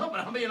bold and blunt,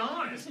 but I'm being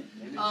honest.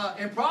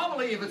 And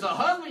probably if it's a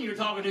husband you're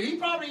talking to, he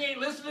probably ain't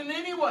listening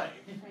anyway.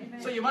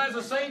 So you might as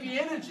well save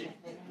your energy.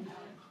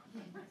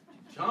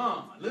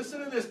 John,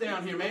 listen to this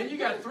down here, man. You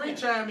got 3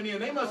 chiming in.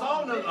 They must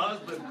all know the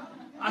husband.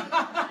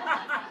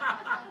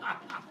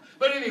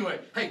 But anyway,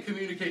 hey,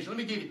 communication. Let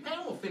me give you,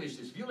 and we'll finish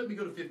this. If you let me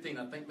go to 15,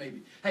 I think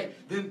maybe. Hey,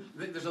 then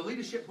there's a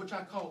leadership which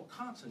I call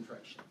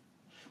concentration.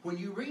 When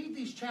you read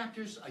these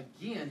chapters,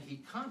 again, he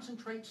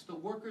concentrates the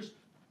workers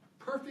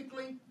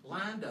perfectly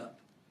lined up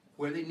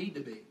where they need to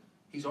be.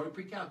 He's already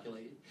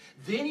pre-calculated.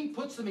 Then he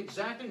puts them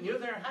exactly near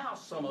their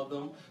house, some of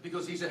them,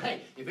 because he said,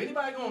 hey, if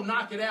anybody's going to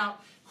knock it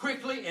out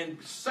quickly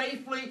and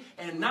safely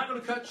and not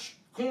going to cut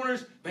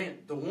corners, man,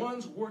 the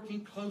ones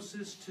working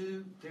closest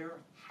to their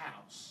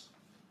house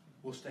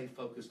will stay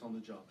focused on the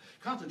job.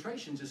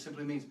 Concentration just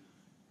simply means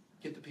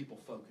get the people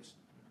focused.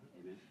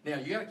 Amen.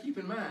 Now, you got to keep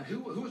in mind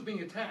who is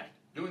being attacked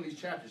during these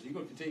chapters. You're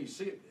going to continue to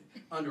see it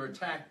under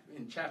attack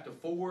in chapter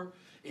 4,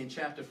 in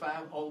chapter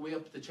 5, all the way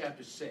up to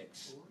chapter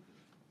 6.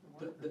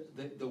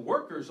 The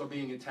workers are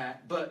being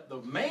attacked, but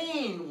the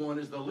main one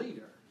is the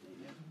leader.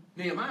 Amen.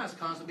 Nehemiah is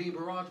constantly being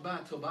barraged by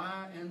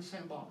Tobiah and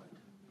Sanballat.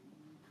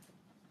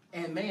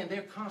 And man,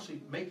 they're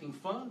constantly making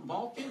fun,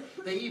 mocking.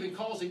 They even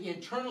causing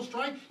internal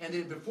strife. And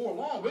then before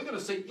long, we're going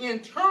to see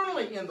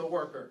internally in the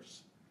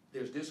workers,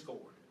 there's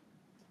discord.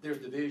 There's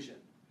division.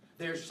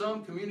 There's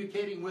some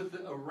communicating with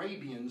the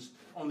Arabians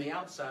on the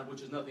outside,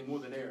 which is nothing more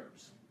than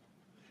Arabs.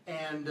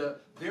 And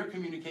they're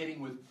communicating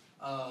with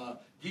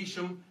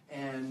Geshem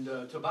and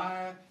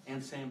Tobiah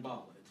and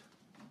Sanballat.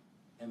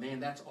 And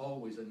man, that's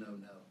always a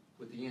no-no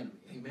with the enemy.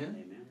 Amen?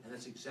 Amen. And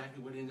that's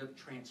exactly what ended up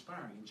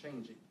transpiring and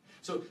changing.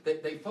 So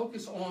they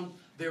focus on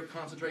their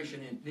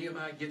concentration, and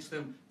Nehemiah gets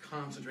them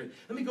concentrated.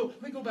 Let me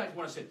go back to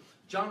what I said.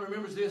 John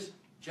remembers this.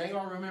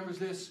 J.R. remembers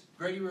this.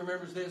 Grady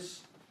remembers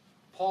this.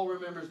 Paul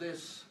remembers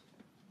this.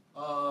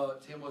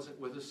 Tim wasn't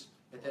with us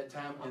at that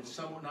time, and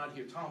someone not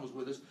here. Tom was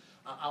with us.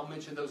 I'll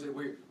mention those that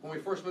when we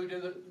first moved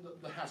into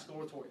the Haskell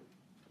Auditorium.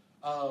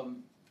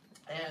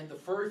 And the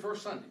very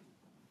first Sunday,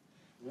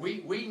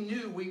 we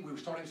knew we were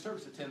starting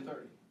service at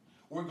 10:30.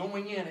 We're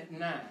going in at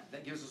 9.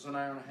 That gives us an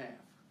hour and a half.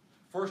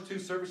 First 2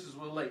 services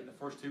were late the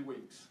first 2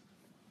 weeks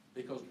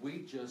because we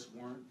just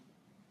weren't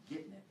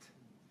getting it.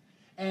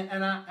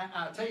 And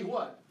I tell you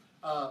what,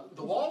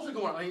 the walls are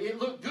going. I mean, it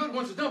looked good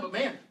once it's done, but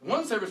man,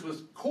 one service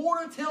was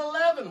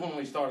 11:45 when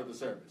we started the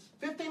service.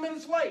 15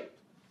 minutes late.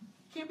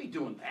 Can't be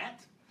doing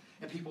that.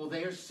 And people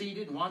there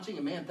seated and watching,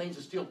 and man,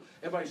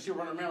 everybody's still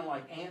running around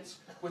like ants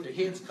with their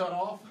heads cut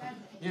off,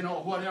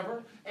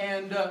 whatever.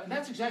 And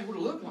that's exactly what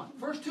it looked like.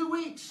 First 2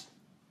 weeks.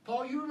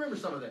 Paul, you remember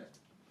some of that.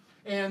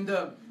 And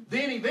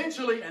then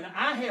eventually, and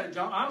I had a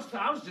job,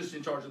 I was just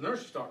in charge of the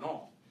nursery starting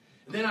off.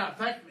 And then I, in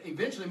fact,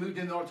 eventually moved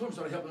into the auditorium,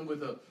 started helping them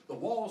with the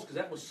walls, because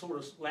that was sort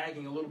of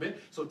lagging a little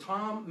bit. So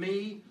Tom,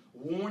 me,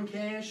 Warren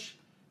Cash,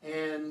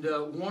 and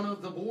one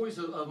of the boys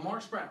of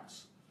Mark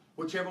Sprouse,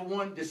 whichever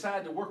one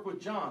decided to work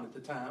with John at the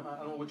time. I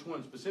don't know which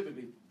one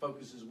specifically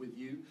focuses with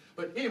you.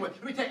 But anyway,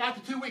 let me tell you,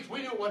 after 2 weeks,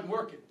 we knew it wasn't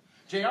working.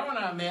 JR and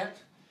I met,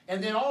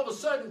 and then all of a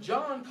sudden,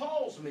 John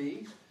calls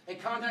me and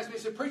contacts me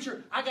and said,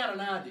 "Preacher, I got an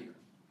idea."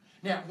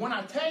 Now, when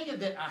I tell you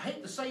that, I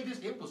hate to say this,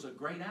 it was a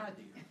great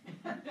idea.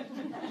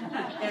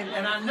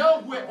 and I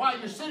know while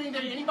you're sitting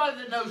there, anybody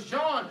that knows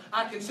John,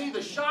 I can see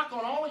the shock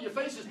on all of your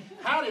faces.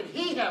 How did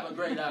he have a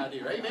great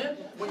idea? Amen?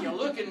 When you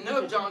look and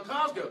know John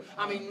Cosgrove.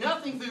 I mean,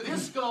 nothing through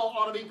this skull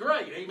ought to be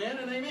great. Amen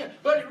and amen.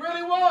 But it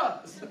really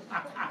was.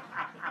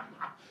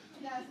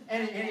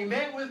 and he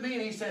met with me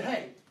and he said,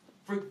 "Hey,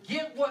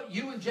 forget what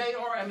you and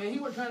JR," I mean, he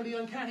wasn't trying to be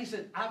unkind. He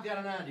said, "I've got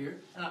an idea,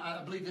 and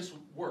I believe this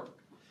will work."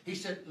 He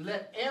said,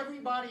 "Let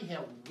everybody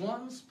have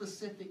one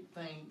specific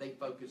thing they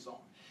focus on.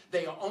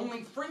 They are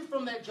only free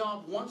from that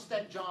job once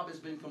that job has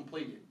been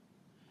completed.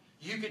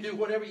 You can do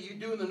whatever you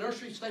do in the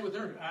nursery, stay with the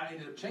nursery." I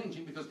ended up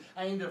changing because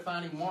I ended up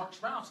finding Mark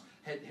Sprouse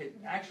had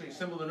actually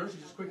assembled the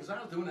nursery as quick as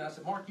I was doing it. I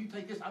said, "Mark, you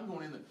take this. I'm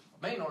going in the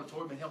main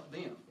auditorium and help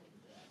them."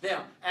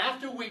 Now,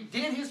 after we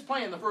did his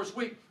plan the first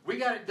week, we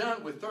got it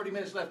done with 30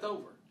 minutes left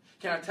over.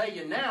 Can I tell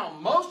you now,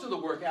 most of the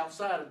work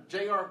outside of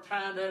JR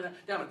tying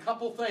down a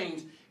couple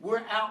things,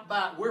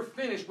 we're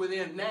finished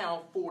within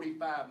now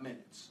 45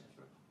 minutes.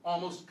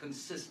 Almost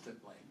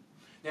consistently.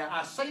 Now,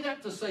 I say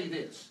that to say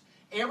this.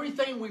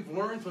 Everything we've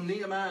learned from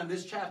Nehemiah in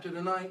this chapter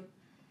tonight,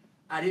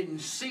 I didn't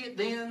see it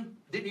then,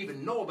 didn't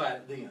even know about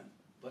it then.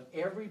 But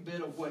every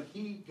bit of what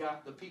he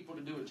got the people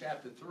to do in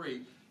chapter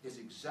 3 is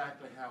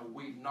exactly how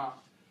we've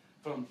knocked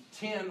from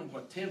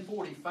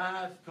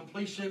 10:45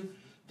 completion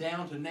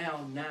down to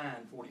now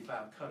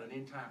 9:45, cut an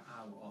entire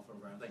hour off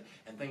of our thing.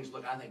 And things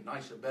look, I think,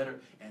 nicer,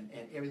 better, and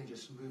everything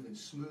just moving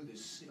smooth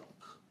as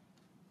silk.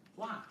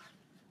 Why?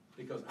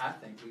 Because I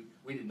think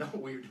we didn't know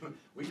what we were doing.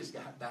 We just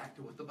got back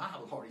to what the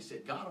Bible already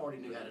said. God already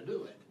knew how to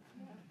do it.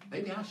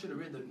 Maybe I should have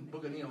read the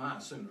book of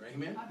Nehemiah sooner.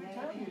 Amen? I've been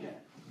telling you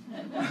that.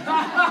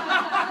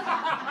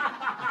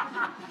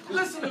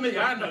 Listen to me.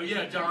 I know.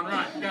 Yeah, John,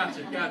 right.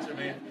 Gotcha,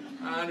 man.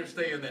 I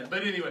understand that.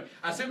 But anyway,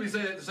 I simply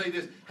say that to say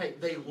this. Hey,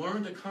 they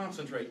learned to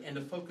concentrate and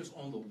to focus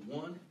on the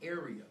one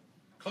area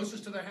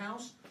closest to their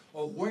house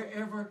or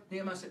wherever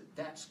Nehemiah said,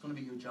 that's going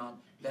to be your job.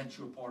 That's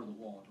your part of the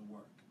wall to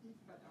work.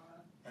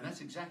 And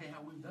that's exactly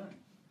how we've done it.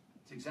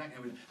 It's exactly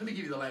how we've done it. Let me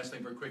give you the last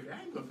thing very quickly. I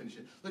ain't going to finish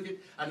it. Look at,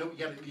 I know you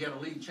got to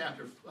leave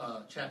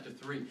chapter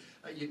 3.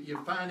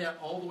 You find out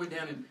all the way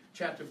down in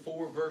chapter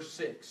 4, verse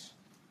 6.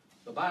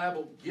 The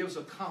Bible gives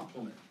a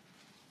compliment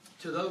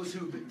to those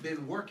who've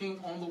been working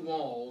on the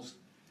walls,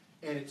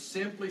 and it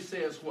simply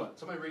says what?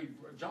 Somebody read,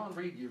 John,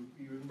 read you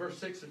in verse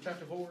 6 of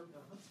chapter 4?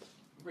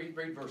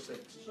 Read verse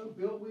 6. "So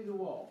built we the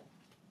wall,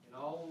 and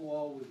all the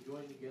wall was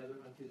joined together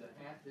unto the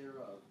half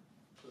thereof,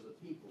 so the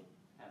people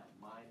had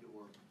a mind to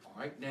work." All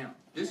right, now,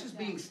 this is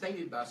being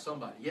stated by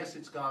somebody. Yes,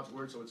 it's God's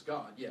word, so it's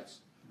God, yes.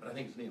 But I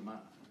think it's Nehemiah.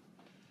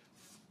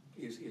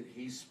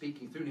 He's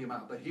speaking through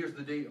Nehemiah. But here's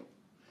the deal.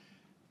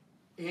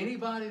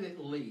 Anybody that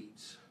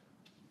leads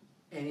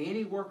and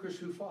any workers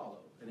who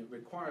follow, and it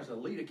requires a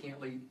leader can't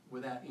lead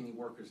without any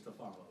workers to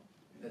follow.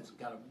 That's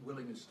got a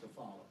willingness to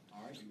follow.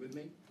 All right, you with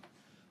me?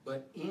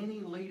 But any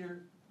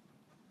leader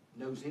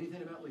knows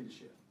anything about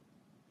leadership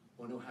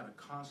will know how to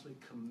constantly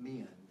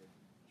commend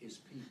his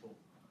people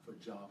for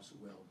jobs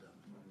well done.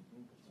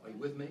 Are you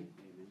with me?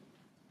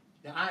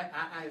 Now,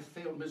 I have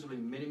failed miserably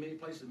in many, many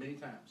places, many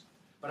times.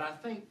 But I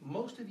think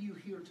most of you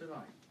here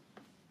tonight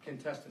can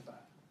testify.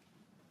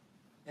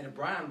 And if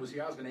Brian was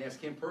here, I was going to ask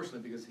him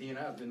personally because he and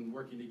I have been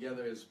working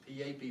together as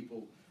PA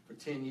people for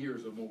 10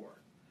 years or more.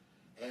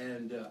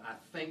 And I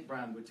think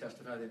Brian would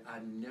testify that I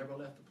never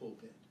left the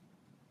pulpit,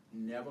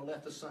 never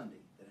left the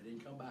Sunday that I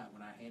didn't come by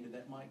when I handed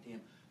that mic to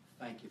him.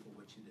 Thank you for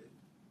what you do.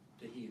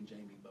 To he and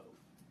Jamie both.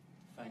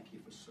 Thank you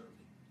for serving.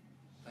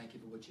 Thank you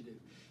for what you do.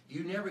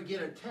 You never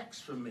get a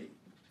text from me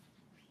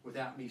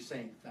without me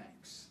saying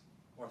thanks,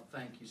 or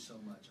thank you so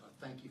much, or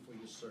thank you for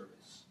your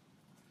service.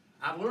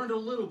 I've learned a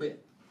little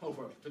bit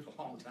over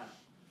a long time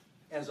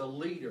as a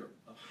leader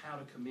of how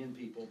to commend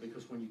people,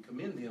 because when you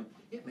commend them,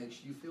 it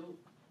makes you feel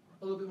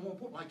a little bit more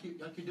important,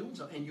 like you're doing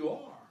something, and you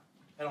are.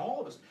 And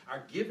all of us,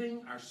 our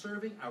giving, our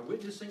serving, our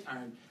witnessing,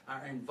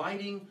 our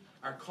inviting,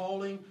 our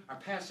calling, our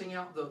passing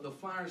out the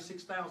flyers,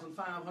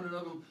 6,500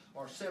 of them,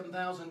 or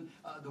 7,000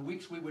 the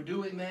weeks we were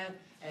doing that,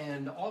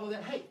 and all of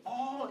that. Hey,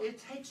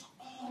 it takes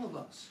all of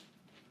us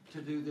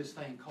to do this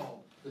thing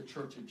called the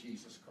Church of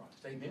Jesus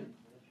Christ. Amen?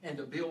 And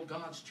to build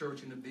God's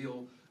church and to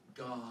build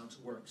God's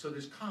work. So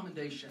there's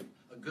commendation.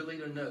 A good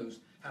leader knows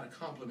how to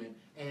compliment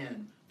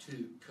and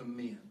to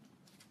commend.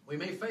 We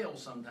may fail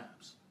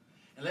sometimes.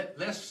 And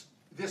lest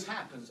this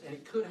happens, and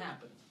it could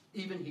happen,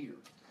 even here,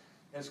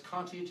 as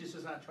conscientious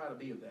as I try to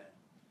be of that.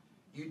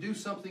 You do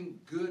something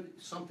good,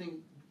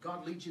 something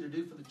God leads you to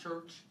do for the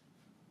church,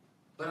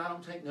 but I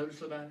don't take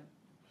notice about it.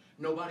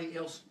 Nobody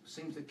else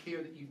seems to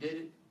care that you did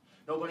it.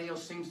 Nobody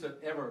else seems to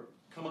ever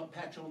come up,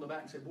 pat you on the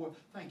back and say, boy,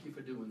 thank you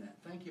for doing that.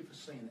 Thank you for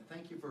saying that.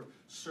 Thank you for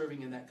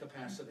serving in that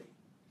capacity.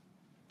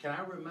 Can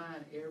I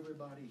remind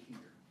everybody here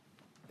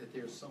that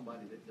there's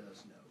somebody that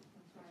does know?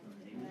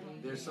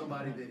 There's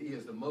somebody that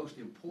is the most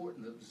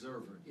important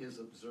observer, is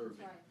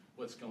observing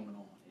what's going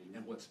on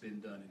and what's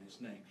been done in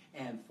His name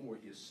and for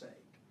His sake.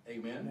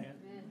 Amen? Amen.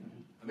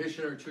 A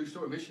missionary, true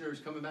story, a missionary is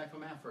coming back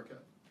from Africa.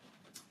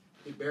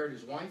 He buried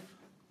his wife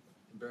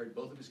and buried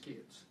both of his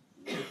kids.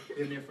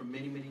 Been there for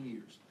many, many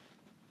years.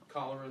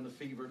 Cholera and the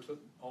fever took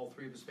all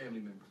three of his family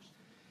members.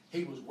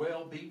 He was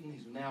well beaten.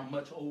 He's now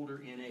much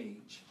older in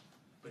age.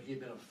 But he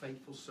had been a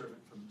faithful servant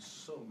for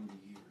so many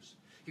years.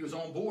 He was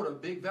on board a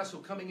big vessel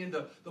coming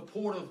into the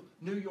port of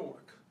New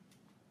York,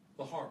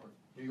 the harbor,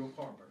 New York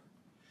Harbor.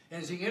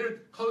 And as he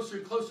entered closer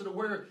and closer to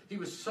where he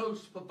was so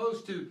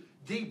supposed to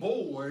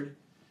deboard,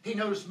 he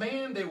noticed,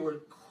 man, there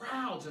were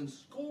crowds and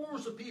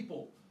scores of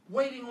people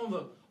waiting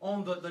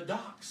on the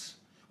docks,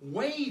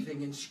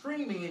 waving and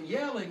screaming and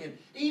yelling. And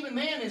even,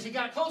 man, as he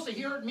got closer,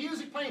 he heard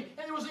music playing,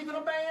 and there was even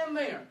a band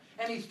there.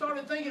 And he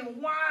started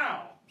thinking,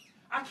 wow,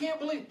 I can't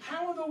believe,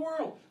 how in the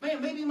world,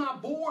 man, maybe my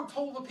board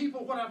told the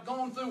people what I've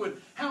gone through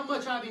and how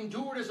much I've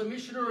endured as a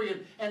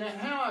missionary and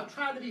how I've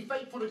tried to be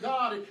faithful to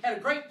God at a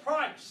great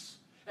price.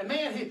 And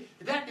man,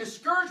 that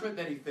discouragement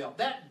that he felt,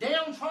 that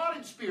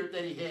downtrodden spirit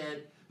that he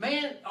had,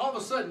 man, all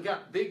of a sudden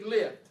got big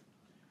lift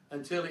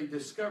until he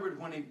discovered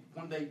when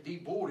they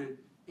deboarded,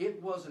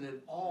 it wasn't at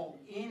all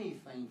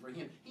anything for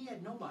him. He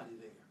had nobody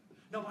there.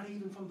 Nobody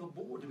even from the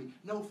board. I mean,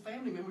 no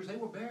family members they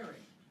were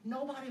burying.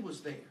 Nobody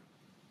was there.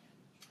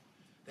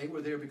 They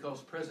were there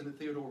because President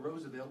Theodore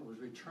Roosevelt was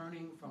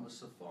returning from a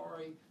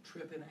safari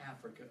trip in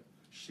Africa,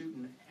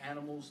 shooting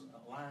animals,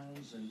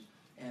 lions,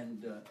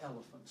 and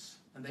elephants.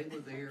 And they were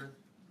there,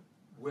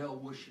 well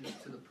wishes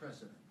to the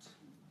president.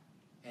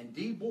 And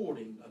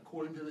deboarding,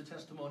 according to the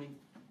testimony,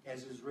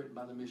 as is written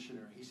by the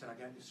missionary, he said, I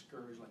got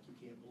discouraged like you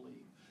can't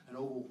believe. An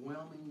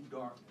overwhelming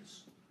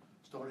darkness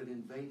started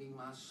invading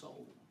my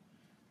soul.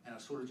 And I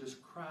sort of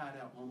just cried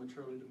out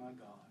momentarily to my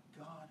God,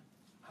 God,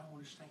 I don't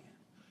understand.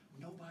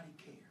 Nobody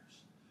cares.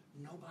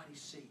 Nobody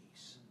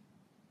sees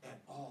at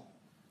all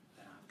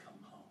that I've come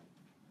home.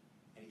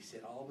 And he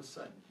said, all of a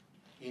sudden,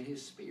 in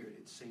his spirit,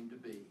 it seemed to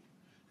be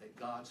that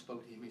God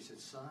spoke to him. He said,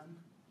 son,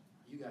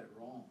 you got it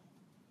wrong.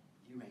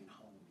 You ain't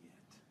home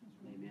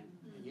yet. Amen.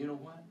 And you know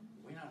what?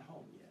 We're not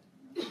home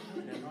yet.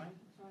 Isn't that right?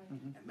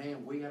 And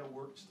man, we got a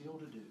work still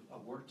to do, a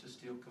work to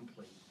still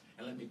complete.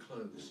 And let me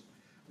close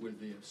with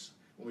this.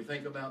 When we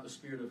think about the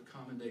spirit of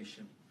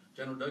commendation,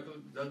 General Douglas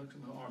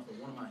MacArthur,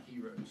 one of my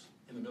heroes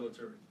in the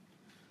military.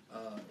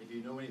 If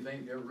you know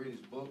anything, if you ever read his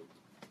book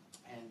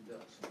and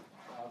some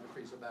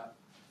biographies about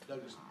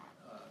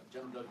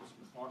General Douglas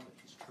MacArthur,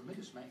 he's a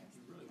tremendous man. He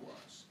really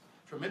was.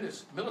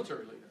 Tremendous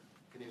military leader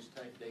in his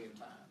day and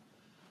time.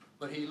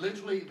 But he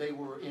literally, they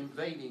were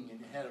invading and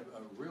had a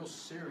real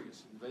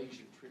serious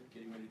invasion trip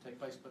getting ready to take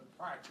place. But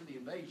prior to the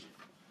invasion,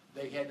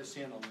 they had to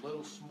send a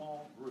little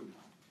small group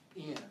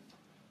in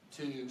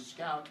to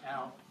scout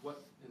out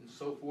what and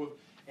so forth.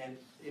 And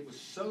it was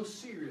so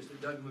serious that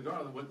Douglas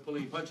MacArthur wasn't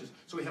pulling punches.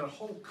 So he had a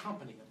whole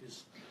company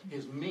of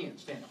his men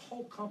stand, a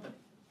whole company.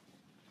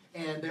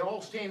 And they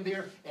all stand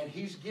there, and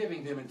he's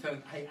giving them and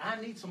telling them, hey,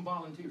 I need some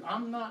volunteers.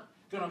 I'm not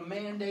going to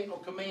mandate or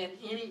command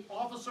any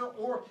officer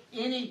or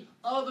any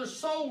other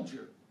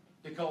soldier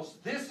because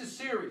this is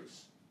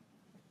serious.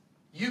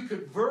 You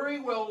could very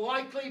well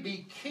likely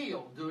be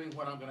killed doing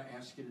what I'm going to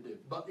ask you to do.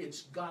 But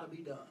it's got to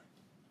be done.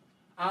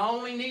 I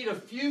only need a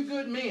few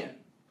good men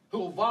who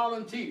will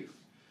volunteer.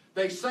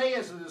 They say,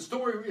 as the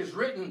story is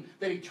written,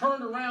 that he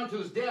turned around to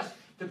his desk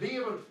to be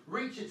able to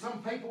reach at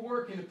some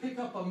paperwork and to pick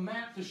up a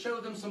map to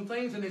show them some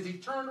things. And as he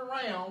turned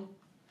around,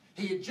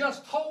 he had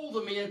just told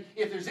the men,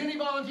 if there's any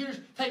volunteers,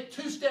 take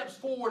 2 steps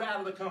forward out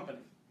of the company.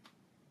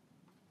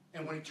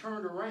 And when he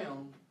turned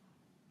around,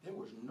 there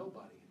was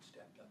nobody had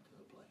stepped up to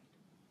the plate.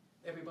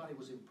 Everybody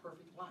was in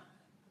perfect line.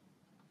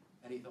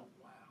 And he thought,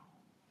 wow.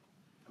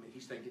 I mean,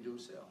 he's thinking to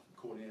himself,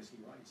 according as he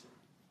writes it.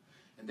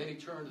 And then he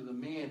turned to the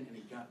men and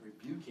he got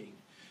rebuking.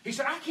 He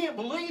said, I can't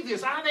believe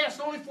this. I've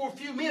asked only for a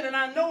few men, and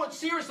I know it's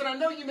serious, and I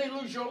know you may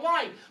lose your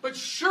life. But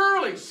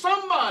surely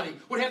somebody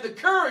would have the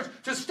courage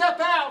to step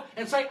out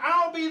and say,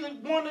 I'll be the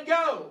one to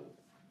go.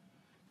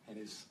 And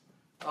his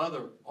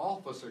other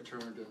officer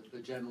turned to the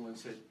general and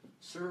said,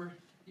 Sir,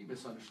 you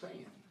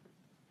misunderstand.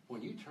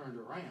 When you turned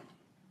around,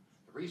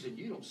 the reason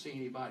you don't see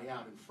anybody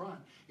out in front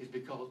is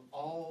because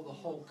all the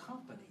whole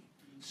company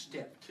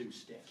stepped 2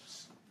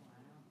 steps.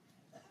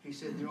 He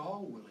said they're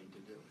all willing to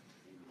do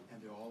it,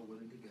 and they're all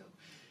willing to go.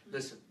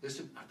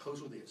 Listen, I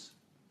close with this.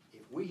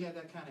 If we have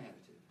that kind of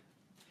attitude,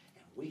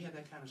 and we have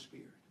that kind of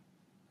spirit,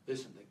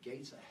 listen, the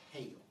gates of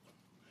hell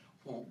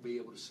won't be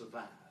able to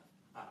survive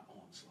our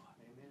onslaught.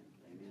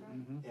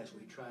 Amen. As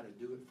we try to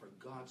do it for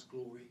God's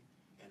glory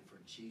and for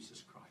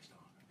Jesus Christ's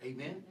honor.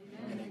 Amen?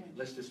 And amen.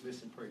 Let's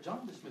dismiss in prayer.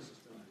 John, dismiss us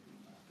tonight.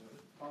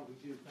 Father, we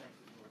do thank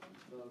you, Lord,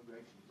 for love,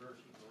 grace, and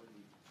mercy, Lord.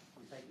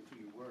 We thank you for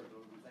your word,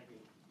 Lord. We thank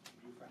you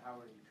for how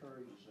it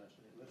encourages us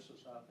and it lifts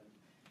us up.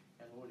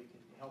 And Lord, it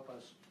can help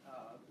us,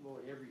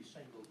 Lord, every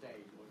single day,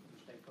 Lord, to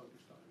stay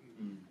focused on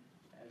you.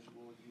 As,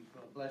 Lord, you've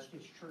blessed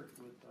this church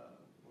with,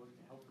 Lord,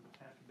 helping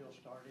Pastor Bill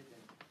started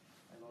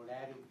and Lord,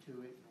 adding to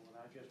it. Lord,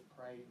 I just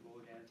pray,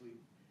 Lord, as we've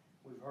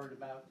heard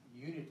about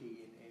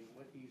unity and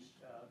what these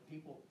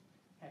people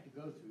had to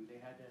go through.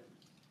 They had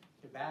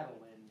to battle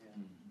and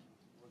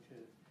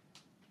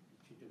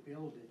to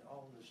build it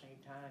all at the same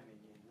time, and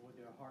Lord,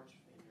 their hearts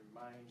and their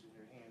minds and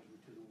their hands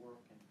were to the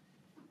work.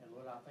 And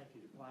Lord, I think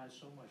it applies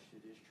so much to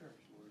this church,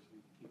 Lord, as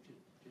we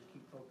just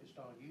keep focused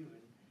on you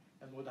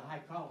and Lord, the high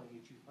calling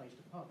that you've placed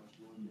upon us,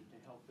 Lord, to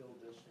help build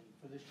this and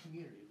for this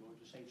community, Lord,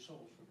 to save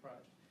souls for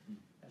Christ.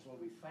 As Lord,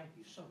 we thank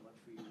you so much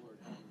for your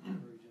word, how it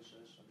encourages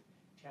us and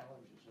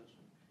challenges us.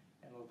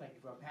 And Lord, thank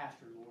you for our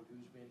pastor, Lord,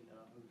 who's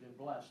been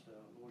blessed,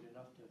 Lord,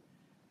 enough to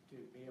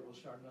be able to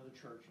start another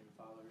church, and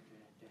Father,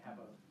 to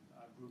have a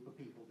group of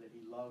people that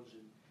he loves,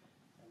 and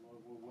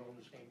Lord, we're willing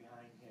to stand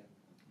behind him.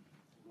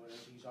 Lord,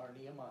 as he's our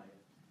Nehemiah,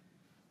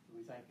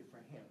 we thank you for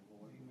him,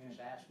 Lord. We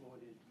just ask,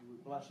 Lord, that you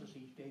would bless us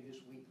each day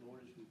this week,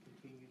 Lord, as we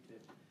continue to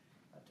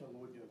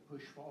Lord, to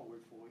push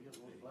forward for you.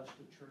 Lord, bless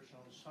the church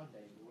on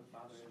Sunday, Lord.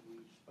 Father, as we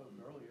spoke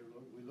earlier,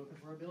 Lord, we're looking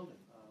for a building.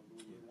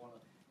 Lord, we want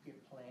to get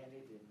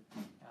planted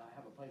and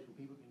have a place where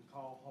people can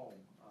call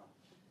home.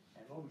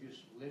 And Lord, we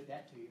just lift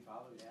that to you,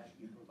 Father. We ask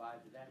you to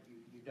provide for that.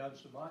 You've done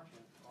so much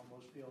and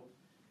almost feel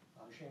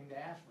ashamed to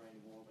ask for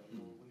any more. But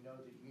Lord, we know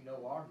that you know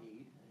our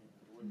need. And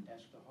Lord,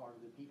 that's the heart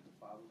of the people,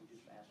 Father. We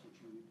just ask that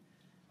you would,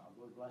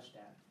 Lord, bless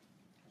that.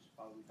 So,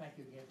 Father, we thank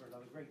you again for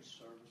another great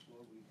service,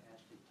 Lord. We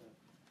ask that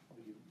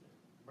you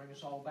bring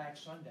us all back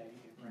Sunday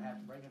and perhaps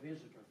bring a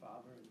visitor,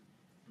 Father.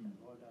 And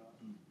Lord,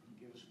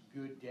 give us a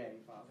good day,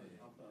 Father.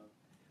 Help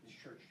this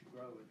church to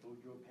grow at Lord,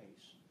 your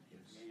pace. Yes.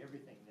 May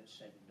everything that's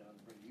said and done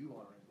bring you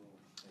honor and glory.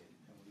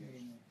 And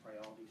we pray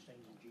all these things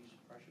in Jesus'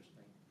 precious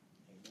name.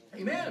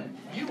 Amen.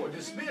 Amen. You are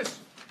dismissed.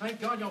 Thank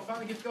God y'all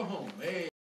finally get to go home. Amen.